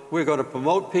influence, we're going to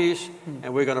promote peace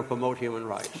and we're going to promote human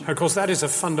rights. Of course, that is a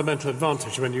fundamental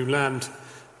advantage when you land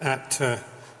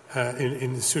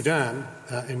in Sudan,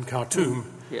 in Khartoum.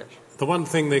 Yes. The one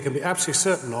thing they can be absolutely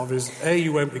certain of is, A,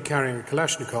 you won't be carrying a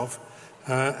Kalashnikov,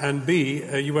 and B,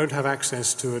 you won't have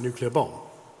access to a nuclear bomb.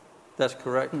 That's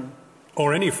correct.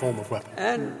 Or any form of weapon.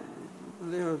 And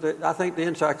I think the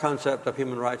entire concept of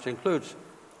human rights includes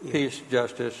peace,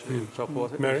 justice, and so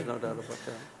forth. There's no doubt about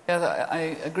that. Yeah,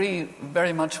 I agree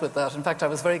very much with that. In fact, I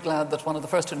was very glad that one of the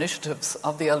first initiatives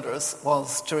of the elders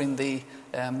was during the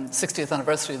 60th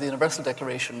anniversary of the Universal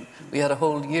Declaration. We had a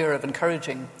whole year of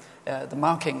encouraging the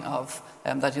marking of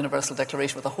that Universal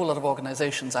Declaration with a whole lot of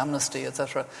organisations, Amnesty,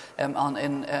 etc.,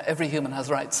 in Every Human Has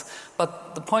Rights.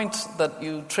 But the point that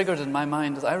you triggered in my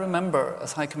mind is I remember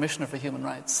as High Commissioner for Human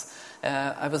Rights,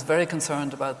 I was very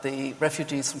concerned about the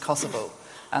refugees from Kosovo.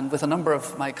 And with a number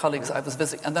of my colleagues I was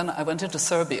visiting. And then I went into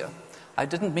Serbia. I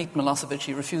didn't meet Milosevic.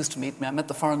 He refused to meet me. I met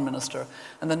the foreign minister.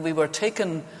 And then we were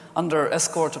taken under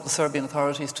escort of the Serbian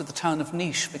authorities to the town of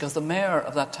Niš, because the mayor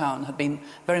of that town had been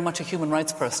very much a human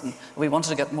rights person. We wanted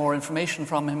to get more information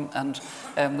from him, and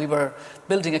we were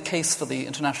building a case for the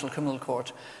International Criminal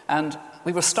Court. And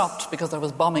we were stopped because there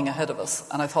was bombing ahead of us.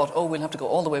 And I thought, we'll have to go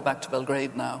all the way back to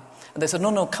Belgrade now. And they said,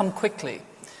 no, come quickly.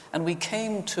 And we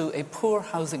came to a poor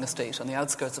housing estate on the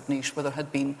outskirts of Niš where there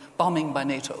had been bombing by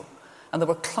NATO. And there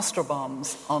were cluster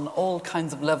bombs on all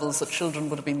kinds of levels that children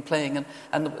would have been playing.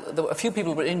 And there were, a few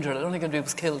people were injured. I don't think anybody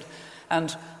was killed.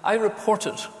 And I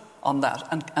reported on that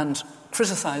and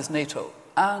criticised NATO.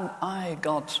 And I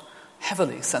got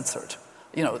heavily censored.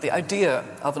 The idea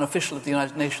of an official of the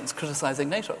United Nations criticising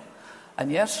NATO.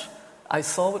 And yet I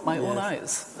saw with my own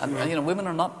eyes. And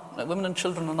women and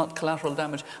children are not collateral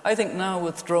damage. I think now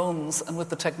with drones and with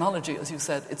the technology, as you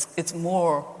said, it's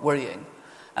more worrying.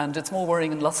 And it's more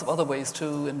worrying in lots of other ways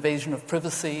too, invasion of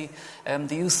privacy,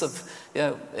 the use of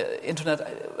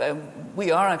internet.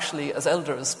 We are actually, as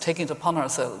elders, taking it upon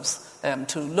ourselves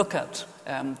to look at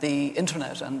the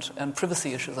internet and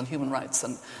privacy issues and human rights.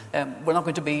 And we're not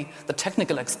going to be the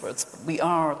technical experts, but we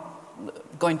are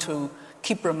going to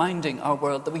keep reminding our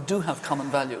world that we do have common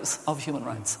values of human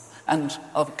rights and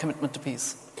of commitment to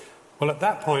peace. Well, at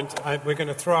that point, we're going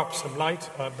to throw up some light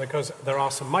because there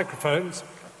are some microphones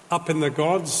up in the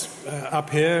gods, up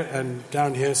here and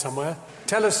down here somewhere.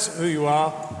 Tell us who you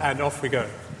are, and off we go.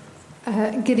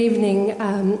 Good evening.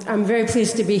 I'm very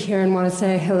pleased to be here and want to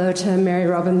say hello to Mary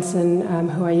Robinson,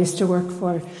 who I used to work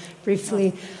for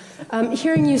briefly.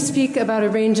 Hearing you speak about a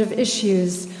range of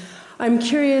issues, I'm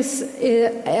curious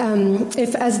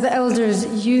if, as the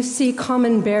elders, you see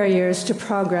common barriers to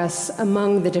progress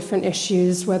among the different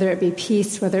issues, whether it be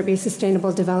peace, whether it be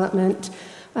sustainable development.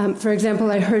 For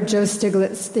example, I heard Joe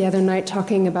Stiglitz the other night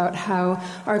talking about how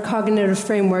our cognitive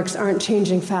frameworks aren't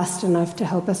changing fast enough to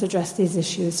help us address these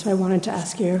issues. So I wanted to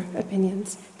ask your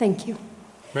opinions. Thank you.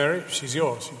 Mary, she's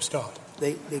yours. You start.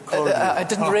 They call I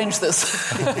didn't arrange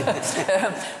this.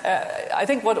 I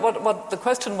think what the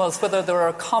question was whether there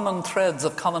are common threads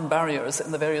of common barriers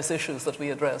in the various issues that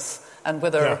we address, and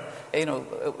whether,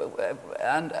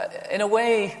 and in a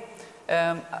way,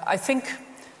 I think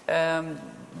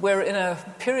we're in a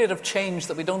period of change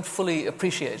that we don't fully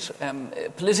appreciate.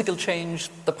 Political change,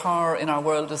 the power in our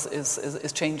world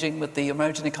is changing with the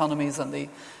emerging economies and the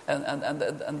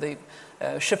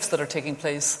shifts that are taking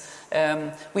place.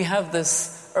 We have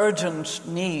this urgent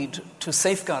need to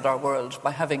safeguard our world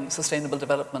by having sustainable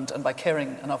development and by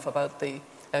caring enough about the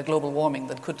global warming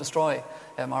that could destroy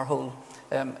our whole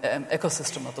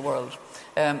ecosystem of the world.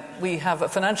 We have a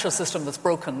financial system that's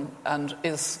broken and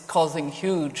is causing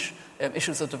huge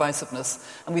issues of divisiveness,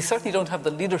 and we certainly don't have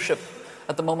the leadership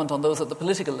at the moment on those at the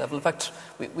political level. In fact,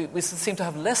 we seem to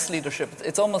have less leadership.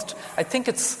 It's almost, I think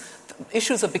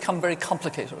issues have become very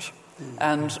complicated,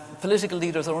 and political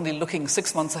leaders are only looking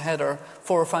 6 months ahead or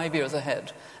 4 or 5 years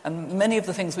ahead. And many of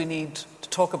the things we need to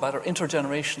talk about are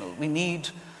intergenerational. We need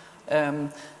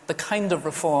the kind of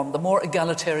reform, the more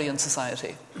egalitarian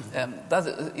society.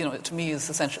 That, to me, is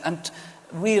essential. And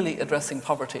really addressing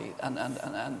poverty. And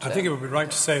I think it would be right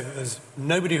to say that there's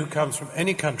nobody who comes from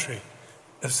any country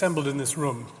assembled in this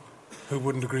room who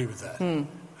wouldn't agree with that.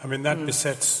 I mean, that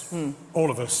besets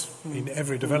all of us in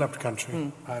every developed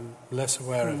country. I'm less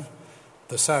aware of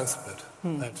the South, but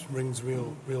that rings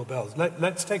real bells.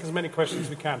 Let's take as many questions as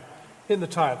we can. In the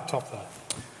tie at the top there.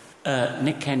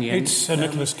 Nick Kenyon. It's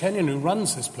Nicholas Kenyon who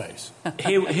runs this place.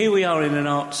 Here we are in an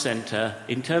arts centre.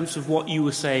 In terms of what you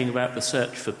were saying about the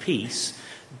search for peace,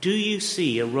 do you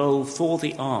see a role for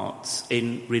the arts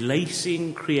in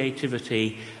releasing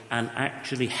creativity and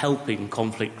actually helping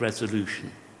conflict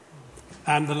resolution?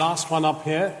 And the last one up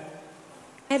here.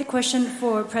 I had a question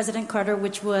for President Carter,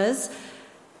 which was,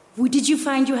 did you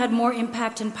find you had more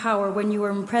impact and power when you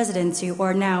were in presidency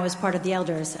or now as part of the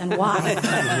elders, and why?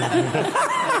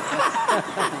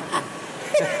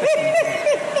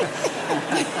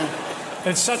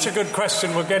 It's such a good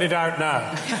question, we'll get it out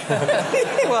now.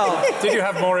 Well, did you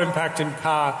have more impact and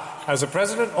power as a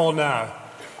president or now?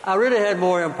 I really had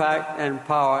more impact and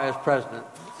power as president,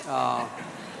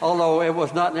 although it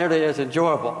was not nearly as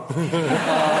enjoyable.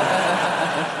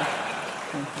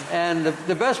 And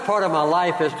the best part of my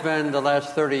life has been the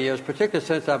last 30 years, particularly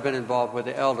since I've been involved with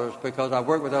the elders, because I've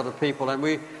worked with other people, and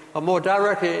we are more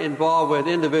directly involved with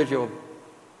individual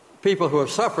people who are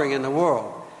suffering in the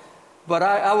world. But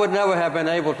I would never have been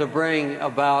able to bring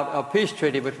about a peace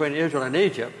treaty between Israel and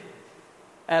Egypt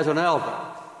as an elder.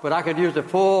 But I could use the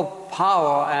full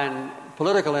power and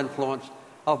political influence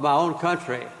of my own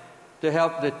country to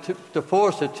help to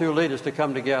force the two leaders to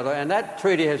come together. And that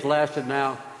treaty has lasted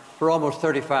now for almost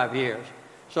 35 years.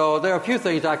 So there are a few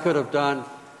things I could have done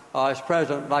as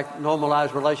president, like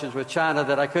normalize relations with China,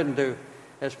 that I couldn't do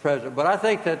as president. But I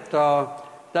think that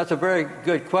that's a very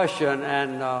good question.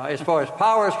 And as far as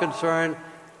power is concerned,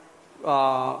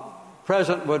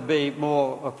 president would be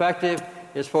more effective.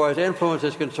 As far as influence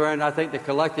is concerned, I think the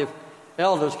collective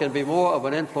elders can be more of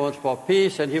an influence for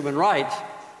peace and human rights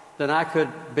than I could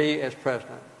be as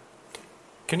president.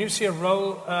 Can you see a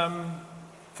role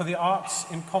for the arts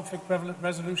in conflict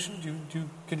resolution?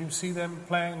 Can you see them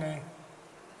playing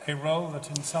a role that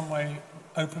in some way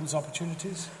opens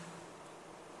opportunities?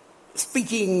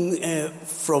 Speaking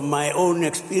from my own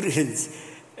experience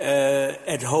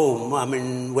at home, I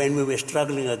mean, when we were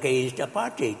struggling against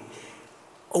apartheid,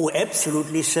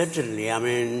 absolutely, certainly. I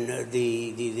mean,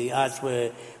 the arts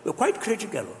were quite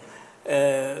critical.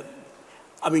 I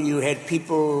mean, you had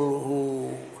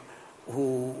people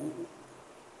who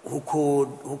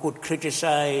could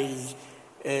criticize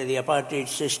the apartheid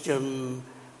system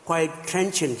quite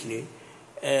trenchantly,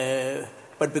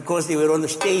 but because they were on the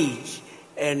stage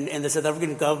and the South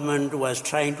African government was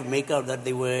trying to make out that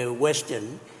they were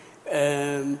Western,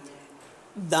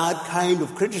 that kind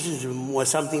of criticism was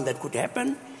something that could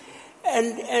happen.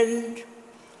 And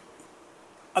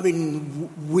I mean,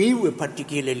 we were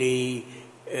particularly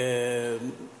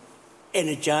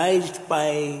energized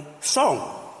by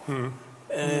song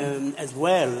as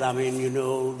well. I mean, you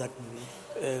know, that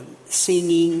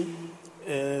singing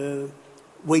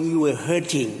when you were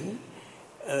hurting,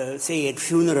 say at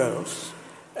funerals,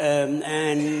 and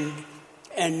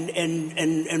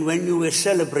when you were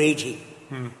celebrating.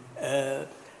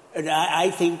 And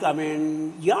I think, I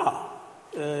mean,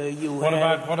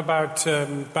 What about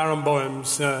Baron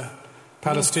Boehm's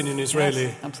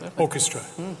Palestinian-Israeli orchestra?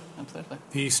 Absolutely.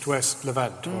 The East-West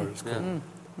Levant, or it's called.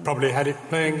 Probably had it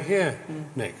playing here,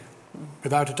 Nick,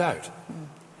 without a doubt.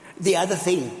 The other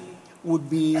thing would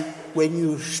be when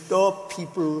you stop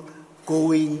people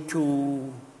going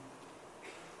to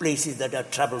places that are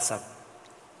troublesome.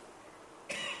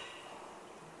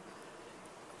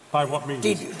 By what means?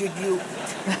 Did you...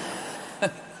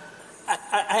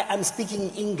 I'm speaking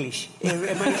English.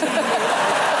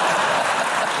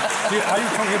 Are you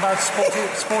talking about sporting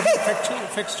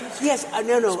fixtures? Yes,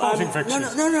 no. Sporting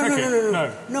fixtures.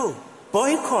 No.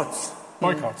 Boycotts.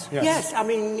 Boycotts, yes. Yes, I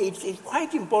mean, it's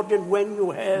quite important when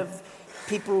you have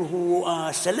people who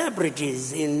are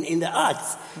celebrities in the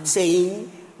arts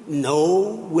saying,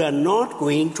 no, we are not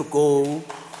going to go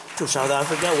to South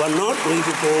Africa, we're not going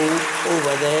to go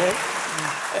over there.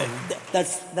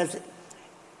 That's.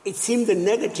 It seems a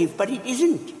negative, but it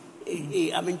isn't.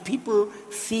 I mean, people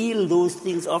feel those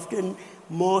things often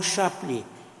more sharply.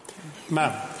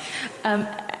 Ma'am.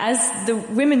 As the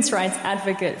women's rights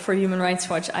advocate for Human Rights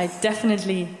Watch, I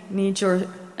definitely need your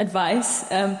advice.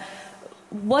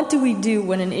 What do we do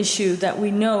when an issue that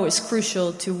we know is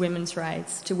crucial to women's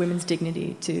rights, to women's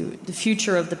dignity, to the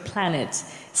future of the planet,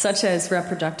 such as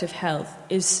reproductive health,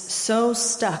 is so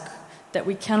stuck that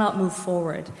we cannot move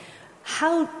forward?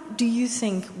 How do you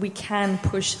think we can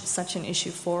push such an issue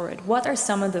forward? What are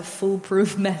some of the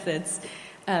foolproof methods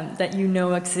that you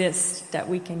know exist that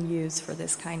we can use for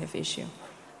this kind of issue?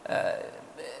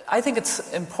 I think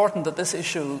it's important that this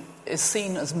issue is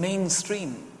seen as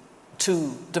mainstream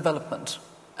to development.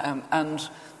 And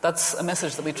that's a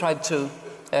message that we tried to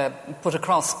put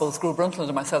across, both Gro Brundtland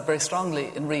and myself, very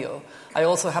strongly in Rio. I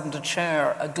also happen to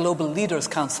chair a Global Leaders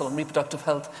Council on Reproductive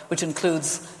Health, which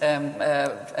includes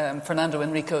Fernando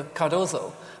Enrique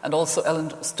Cardoso and also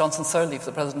Ellen Johnson Sirleaf,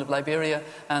 the President of Liberia,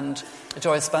 and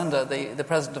Joyce Banda, the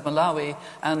President of Malawi,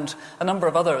 and a number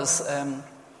of others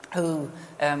who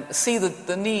see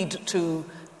the need to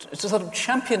sort of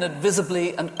champion it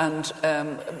visibly and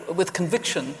with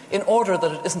conviction, in order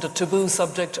that it isn't a taboo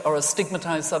subject or a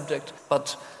stigmatized subject.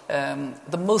 But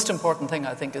the most important thing,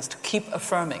 I think, is to keep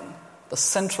affirming the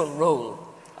central role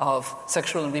of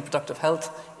sexual and reproductive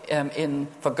health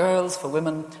for girls, for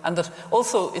women, and that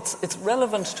also it's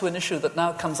relevant to an issue that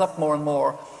now comes up more and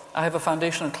more. I have a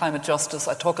foundation on climate justice.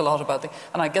 I talk a lot about it,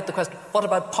 and I get the question, what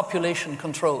about population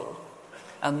control?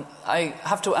 And I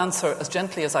have to answer as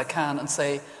gently as I can and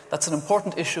say that's an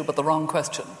important issue, but the wrong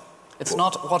question. It's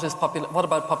not what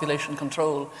about population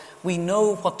control. We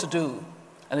know what to do,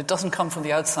 and it doesn't come from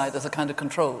the outside as a kind of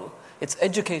control. It's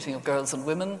educating of girls and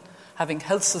women, having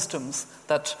health systems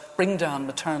that bring down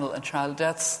maternal and child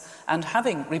deaths, and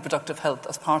having reproductive health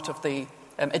as part of the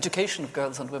education of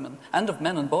girls and women, and of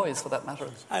men and boys, for that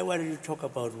matter. I wanted to talk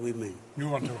about women. You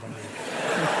want to talk about women?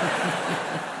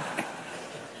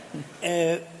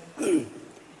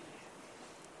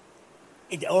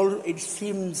 It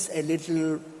seems a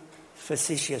little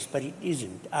facetious, but it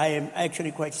isn't. I am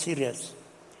actually quite serious.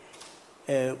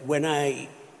 When I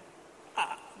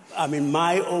mean,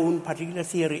 my own particular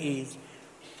theory is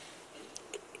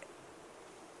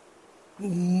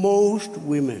most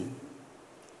women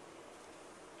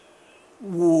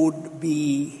would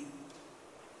be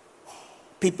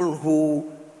people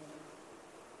who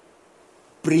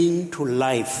bring to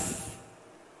life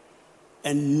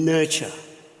and nurture,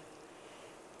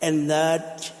 and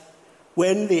that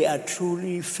when they are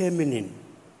truly feminine,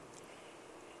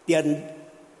 they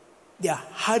are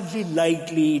hardly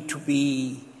likely to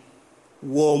be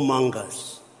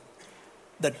warmongers.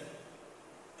 That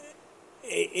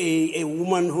a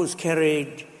woman who's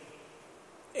carried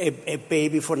a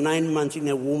baby for 9 months in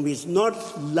a womb is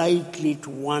not likely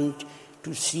to want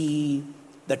to see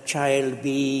the child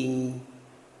being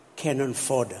cannon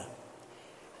fodder.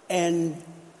 And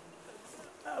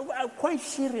quite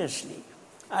seriously,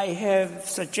 I have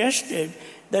suggested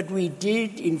that we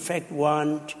did in fact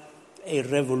want a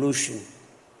revolution,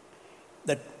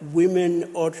 that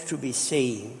women ought to be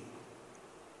saying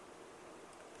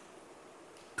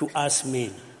to us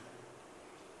men,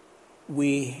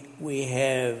 we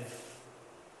have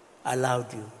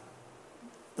allowed you.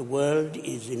 The world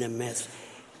is in a mess.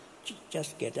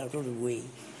 Just get out of the way.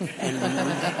 And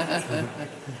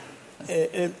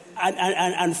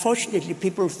unfortunately,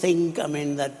 people think,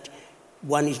 that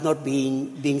one is not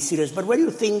being serious. But when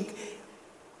you think,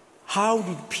 how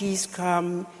did peace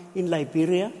come in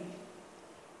Liberia?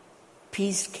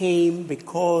 Peace came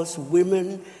because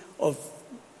women of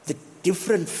the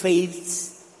different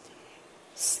faiths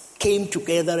came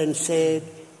together and said,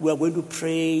 we are going to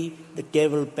pray the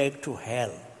devil back to hell.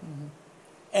 Mm-hmm.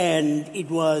 And it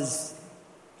was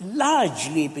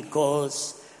largely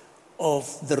because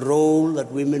of the role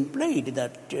that women played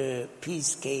that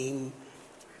peace came.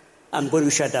 I'm going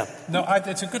to shut up. No,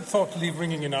 it's a good thought to leave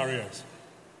ringing in our ears.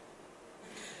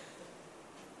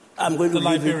 I'm going to the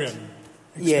Liberian experience.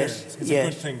 Yes, it's a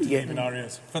good thing to leave in our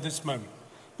ears for this moment.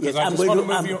 Yes, I want to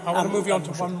move you on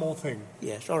to one more thing.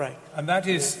 Yes, all right. And that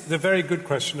is the very good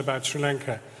question about Sri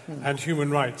Lanka and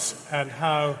human rights, and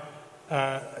how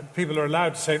people are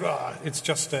allowed to say, well, it's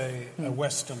just a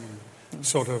Western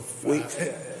sort of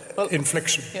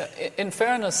infliction. Yeah, in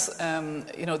fairness,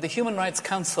 the Human Rights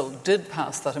Council did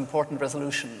pass that important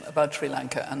resolution about Sri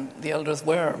Lanka, and the elders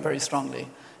were very strongly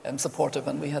supportive,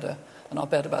 and we had an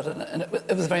op-ed about it, and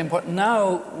it was very important.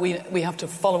 Now we have to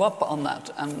follow up on that,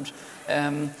 and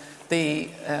the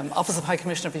Office of High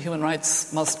Commissioner for Human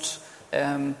Rights must,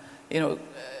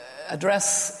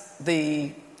 address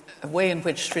the way in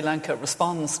which Sri Lanka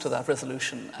responds to that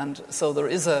resolution, and so there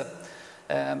is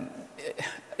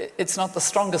it's not the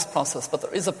strongest process, but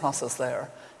there is a process there,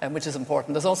 which is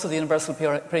important. There's also the Universal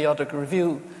Periodic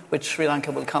Review, which Sri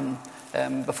Lanka will come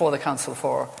before the Council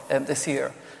for this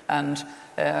year. And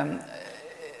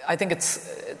I think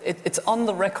it's on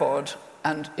the record,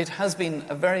 and it has been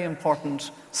a very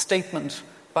important statement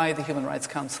by the Human Rights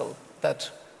Council that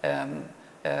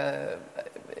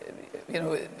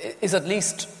is at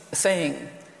least saying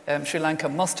Sri Lanka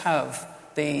must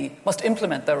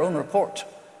implement their own report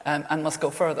and must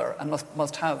go further and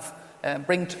must have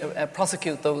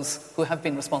prosecute those who have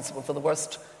been responsible for the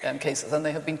worst cases, and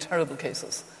they have been terrible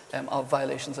cases of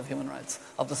violations of human rights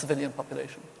of the civilian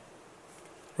population.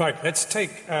 Right, let's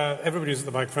take everybody's at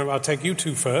the microphone. I'll take you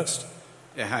two first.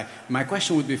 Yeah, hi. My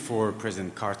question would be for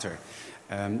President Carter.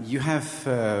 You have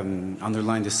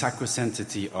underlined the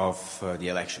sacrosanctity of the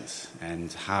elections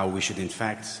and how we should, in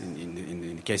fact,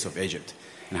 in the case of Egypt,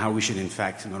 and how we should, in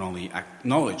fact, not only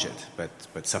acknowledge it,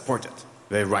 but support it,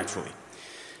 very rightfully.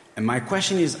 And my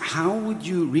question is, how would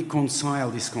you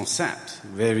reconcile this concept,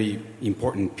 very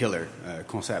important pillar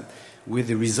concept, with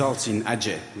the results in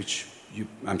Aceh, which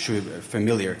I'm sure you're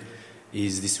familiar,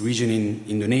 is this region in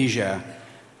Indonesia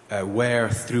where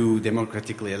through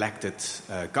democratically elected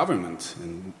government,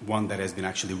 and one that has been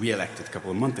actually re-elected a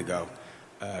couple of months ago,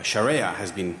 Sharia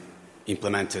has been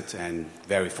implemented and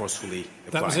very forcefully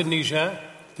applied. That was in Niger,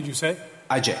 did you say?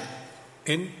 Aceh.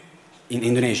 In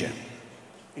Indonesia.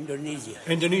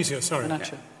 Indonesia, sorry. In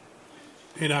Aceh.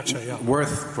 In Aceh, yeah.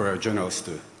 Worth for a journalist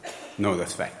to know that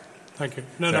fact. Thank you.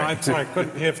 No, I'm sorry, I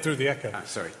couldn't hear through the echo.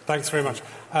 Sorry. Thanks very much.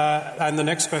 And the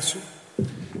next question.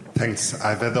 Thanks.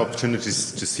 I've had the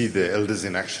opportunities to see the elders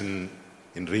in action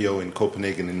in Rio, in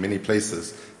Copenhagen, in many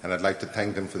places, and I'd like to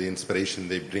thank them for the inspiration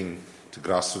they bring to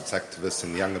grassroots activists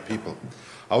and younger people.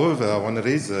 However, I want to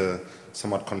raise a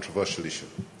somewhat controversial issue.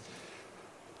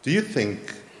 Do you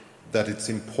think that it's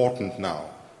important now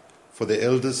for the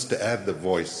elders to add the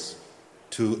voice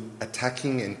to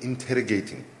attacking and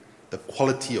interrogating the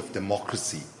quality of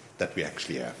democracy that we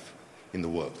actually have in the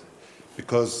world?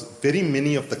 Because very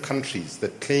many of the countries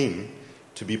that claim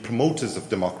to be promoters of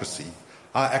democracy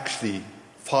are actually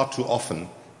far too often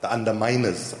the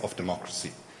underminers of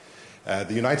democracy.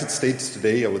 The United States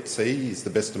today, I would say, is the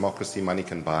best democracy money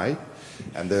can buy.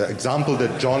 And the example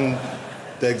that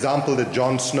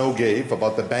John Snow gave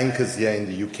about the bankers here in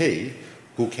the UK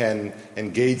who can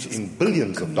engage in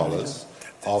billions of dollars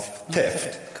of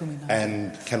theft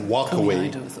and can walk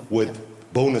away with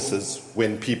bonuses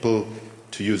when people,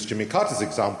 to use Jimmy Carter's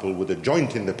example, with a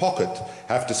joint in the pocket,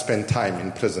 have to spend time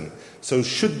in prison. So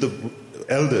should the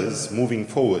elders moving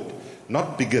forward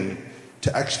not begin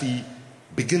to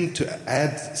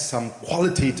add some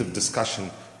qualitative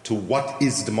discussion to what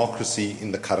is democracy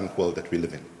in the current world that we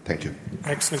live in? Thank you.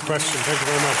 Excellent question. Thank you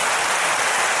very much.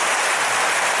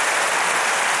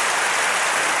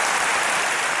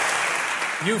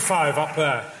 You five up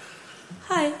there.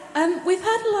 Hi. We've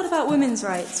heard a lot about women's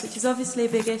rights, which is obviously a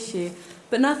big issue,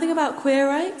 but nothing about queer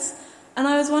rights. And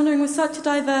I was wondering, with such a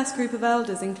diverse group of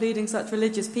elders, including such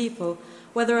religious people,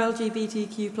 whether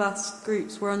LGBTQ+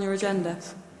 groups were on your agenda.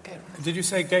 Did you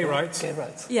say gay rights? Gay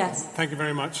rights. Yes. Thank you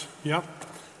very much. Yep.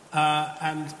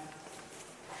 And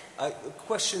a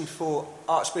question for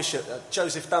Archbishop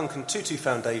Joseph Duncan, Tutu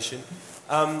Foundation.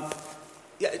 A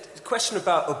question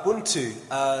about Ubuntu.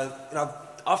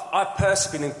 I've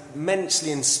personally been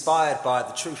immensely inspired by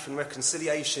the Truth and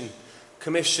Reconciliation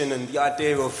Commission and the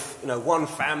idea of one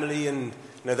family and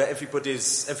that everybody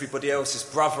else is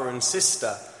brother and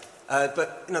sister.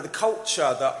 But the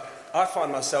culture that I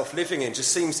find myself living in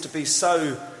just seems to be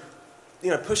so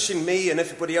pushing me and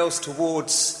everybody else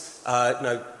towards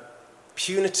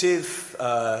punitive,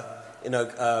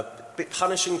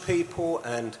 punishing people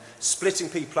and splitting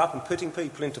people up and putting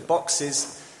people into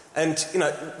boxes. And,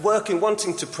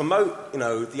 wanting to promote,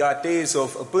 the ideas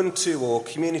of Ubuntu or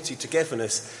community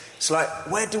togetherness. It's like,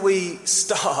 where do we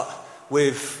start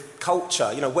with culture?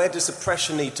 Where does the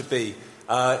pressure need to be?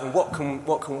 And what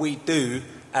can we do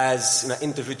as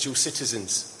individual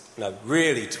citizens, to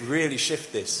really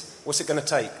shift this? What's it going to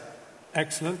take?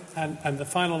 Excellent. And the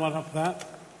final one up there?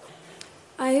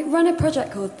 I run a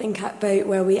project called Think Act Vote,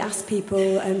 where we ask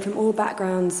people from all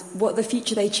backgrounds what the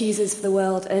future they choose is for the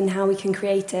world and how we can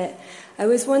create it. I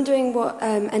was wondering what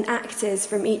an act is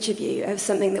from each of you of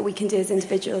something that we can do as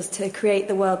individuals to create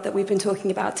the world that we've been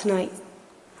talking about tonight.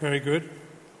 Very good.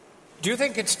 Do you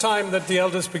think it's time that the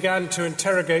elders began to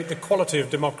interrogate the quality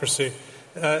of democracy?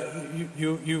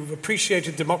 You've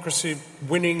appreciated democracy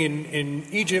winning in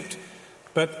Egypt,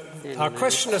 but our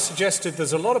questioner suggested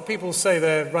there's a lot of people say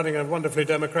they're running a wonderfully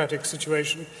democratic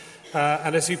situation,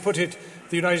 and as he put it,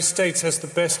 the United States has the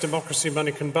best democracy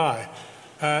money can buy.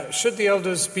 Should the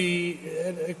elders be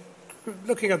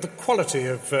looking at the quality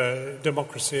of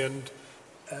democracy and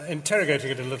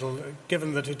interrogating it a little,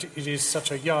 given that it is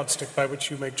such a yardstick by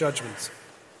which you make judgments?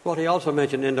 Well, he also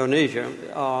mentioned Indonesia.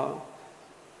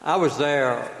 I was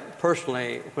there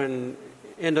personally when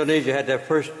Indonesia had their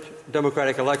first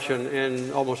democratic election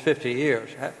in almost 50 years,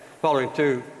 following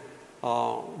two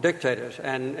dictators,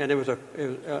 and it was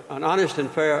an honest and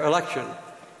fair election.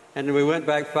 And then we went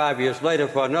back 5 years later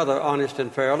for another honest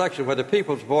and fair election where the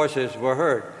people's voices were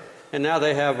heard. And now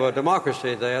they have a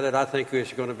democracy there that I think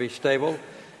is going to be stable.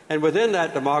 And within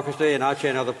that democracy, in Aceh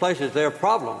and other places, there are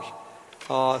problems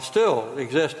still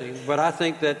existing. But I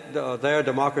think that their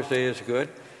democracy is good.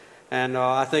 And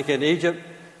I think in Egypt,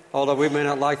 although we may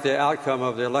not like the outcome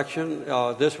of the election,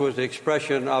 this was the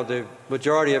expression of the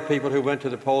majority of people who went to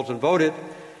the polls and voted.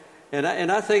 And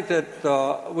I think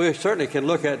that we certainly can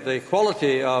look at the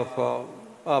quality of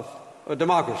a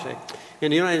democracy.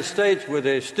 In the United States, with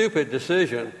a stupid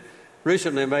decision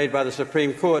recently made by the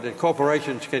Supreme Court that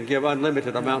corporations can give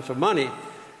unlimited amounts of money,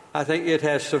 I think it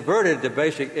has subverted the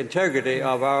basic integrity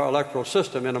of our electoral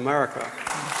system in America.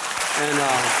 And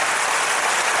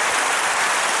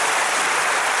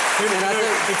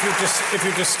if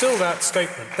you distill that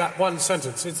statement, that one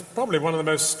sentence, it's probably one of the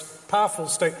most powerful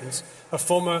statements a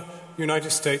former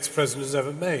United States president has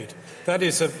ever made. That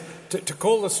is, to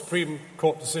call the Supreme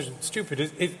Court decision stupid,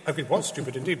 it was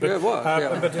stupid indeed, but, it was,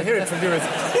 but to hear it from you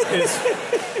is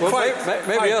well,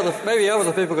 maybe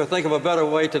other people could think of a better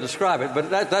way to describe it, but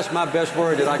that's my best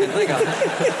word that I can think of.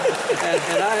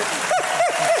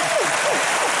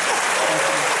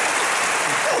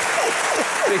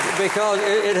 Because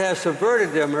it has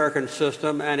subverted the American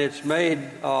system, and it's made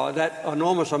that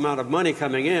enormous amount of money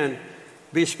coming in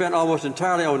be spent almost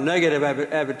entirely on negative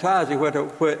advertising, where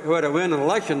to win an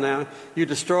election now, you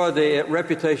destroy the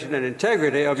reputation and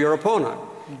integrity of your opponent.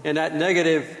 And that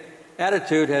negative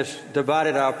attitude has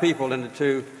divided our people into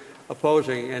two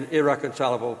opposing and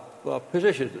irreconcilable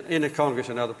positions in the Congress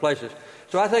and other places.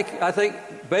 So I think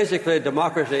basically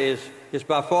democracy is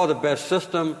by far the best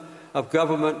system of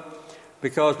government,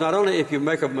 because not only if you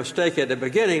make a mistake at the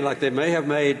beginning, like they may have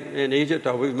made in Egypt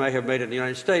or we may have made in the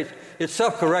United States, it's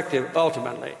self-corrective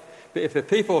ultimately. If the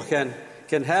people can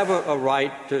have a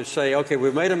right to say, okay,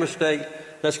 we made a mistake,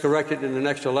 let's correct it in the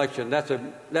next election, that's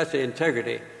the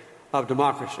integrity of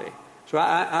democracy. So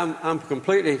I'm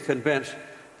completely convinced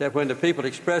that when the people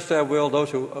express their will,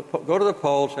 those who go to the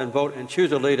polls and vote and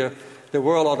choose a leader, the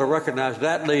world ought to recognize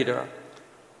that leader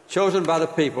chosen by the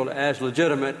people as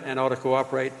legitimate and ought to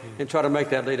cooperate and try to make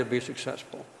that leader be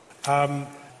successful.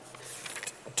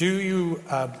 Do you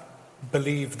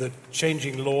believe that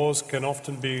changing laws can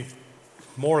often be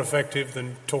more effective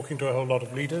than talking to a whole lot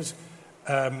of leaders?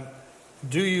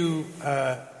 Do you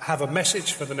have a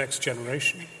message for the next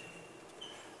generation?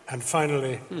 And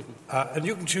finally, and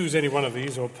you can choose any one of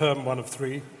these or perm one of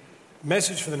three,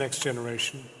 message for the next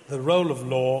generation, the role of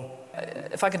law.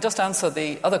 If I could just answer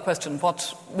the other question,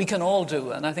 what we can all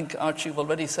do, and I think Archie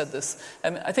already said this,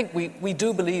 I think we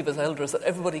do believe as elders that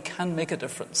everybody can make a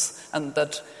difference, and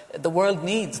that the world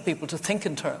needs people to think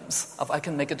in terms of I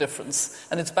can make a difference.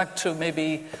 And it's back to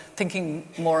maybe thinking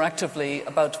more actively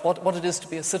about what it is to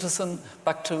be a citizen,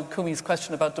 back to Kumi's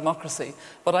question about democracy.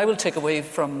 What I will take away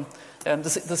from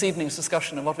this evening's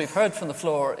discussion and what we've heard from the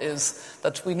floor is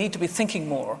that we need to be thinking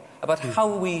more about how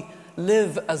we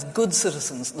live as good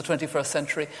citizens in the 21st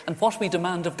century and what we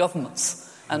demand of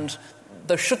governments. And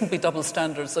there shouldn't be double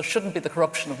standards, there shouldn't be the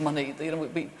corruption of money.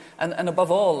 And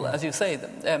above all, as you say,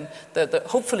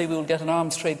 hopefully we will get an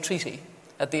arms trade treaty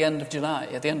at the end of July,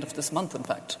 at the end of this month, in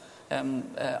fact.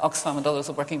 Oxfam and others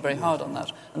are working very hard on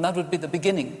that. And that would be the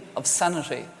beginning of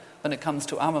sanity when it comes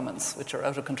to armaments, which are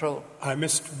out of control. I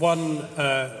missed one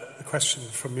question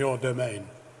from your domain,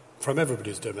 from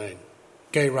everybody's domain.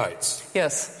 Gay rights.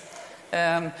 Yes.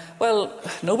 Well,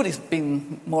 nobody's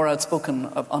been more outspoken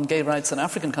on gay rights in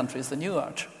African countries than you,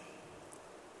 Arch.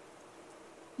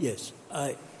 Yes,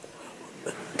 I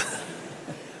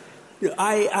mean,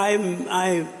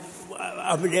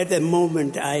 at the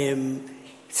moment I am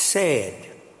sad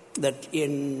that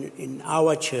in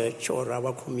our church or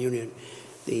our communion,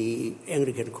 the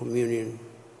Anglican communion,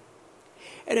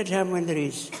 at a time when there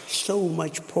is so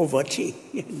much poverty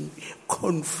and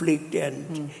conflict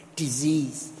and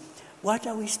disease, what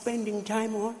are we spending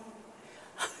time on?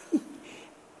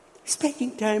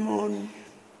 Spending time on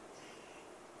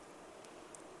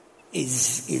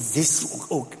is this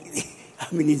okay?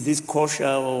 I mean, is this kosher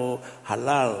or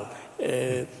halal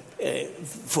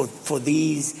for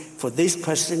this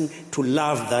person to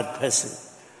love that person?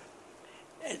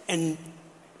 And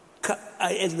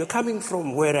as we're coming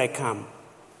from where I come,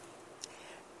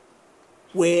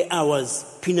 where I was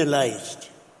penalized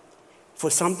for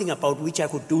something about which I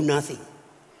could do nothing,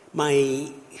 my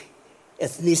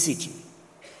ethnicity,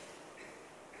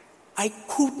 I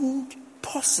couldn't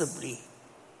possibly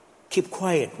keep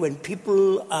quiet when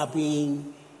people are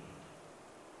being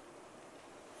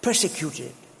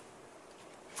persecuted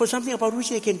for something about which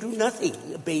they can do nothing,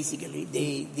 basically.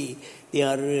 They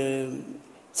are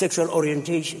sexual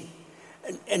orientation.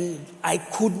 And I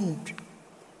couldn't,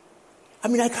 I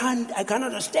mean, I can't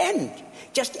understand,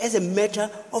 just as a matter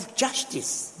of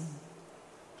justice.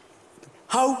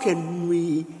 How can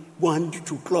we want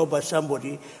to clobber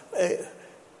somebody?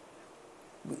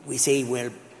 We say, well,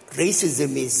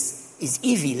 racism is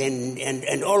evil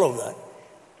and all of that.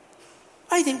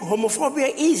 I think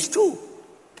homophobia is too.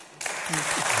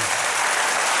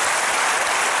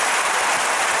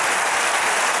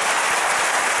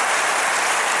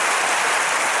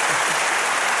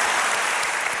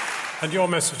 And your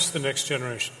message to the next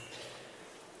generation?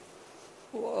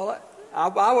 Well,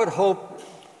 I would hope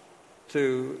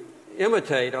to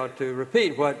imitate or to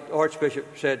repeat what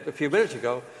Archbishop said a few minutes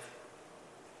ago.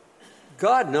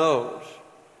 God knows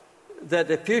that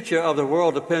the future of the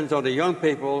world depends on the young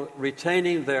people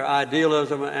retaining their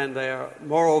idealism and their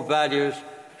moral values,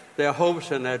 their hopes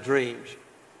and their dreams.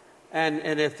 And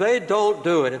if they don't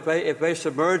do it, if they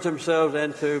submerge themselves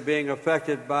into being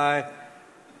affected by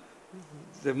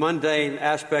the mundane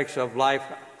aspects of life,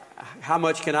 how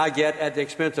much can I get at the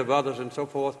expense of others and so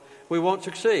forth, we won't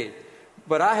succeed.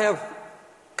 But I have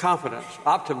confidence,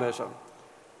 optimism,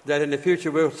 that in the future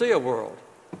we'll see a world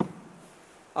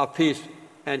of peace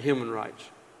and human rights.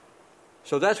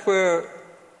 So that's where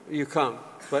you come.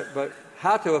 But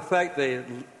how to affect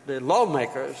the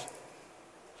lawmakers,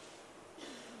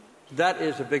 that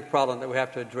is a big problem that we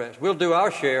have to address. We'll do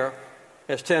our share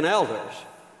as 10 elders,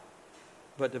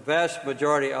 but the vast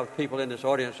majority of people in this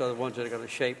audience are the ones that are going to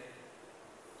shape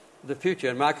the future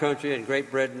in my country, in Great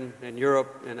Britain, in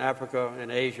Europe, in Africa,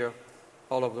 in Asia,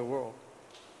 all over the world.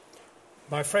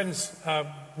 My friends,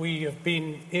 we have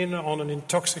been in on an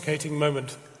intoxicating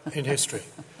moment in history.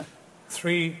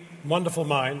 3 wonderful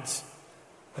minds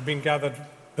have been gathered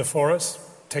before us,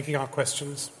 taking our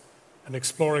questions and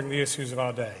exploring the issues of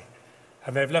our day.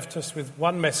 And they've left us with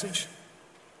one message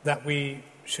that we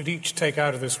should each take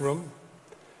out of this room.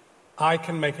 I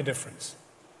can make a difference.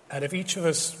 And if each of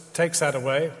us takes that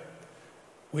away,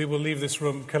 we will leave this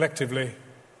room collectively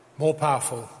more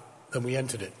powerful than we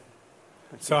entered it.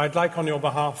 So I'd like, on your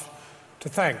behalf, to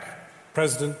thank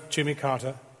President Jimmy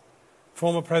Carter,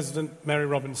 former President Mary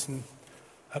Robinson,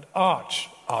 and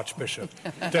Archbishop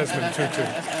Desmond Tutu.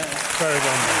 Very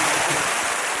well done.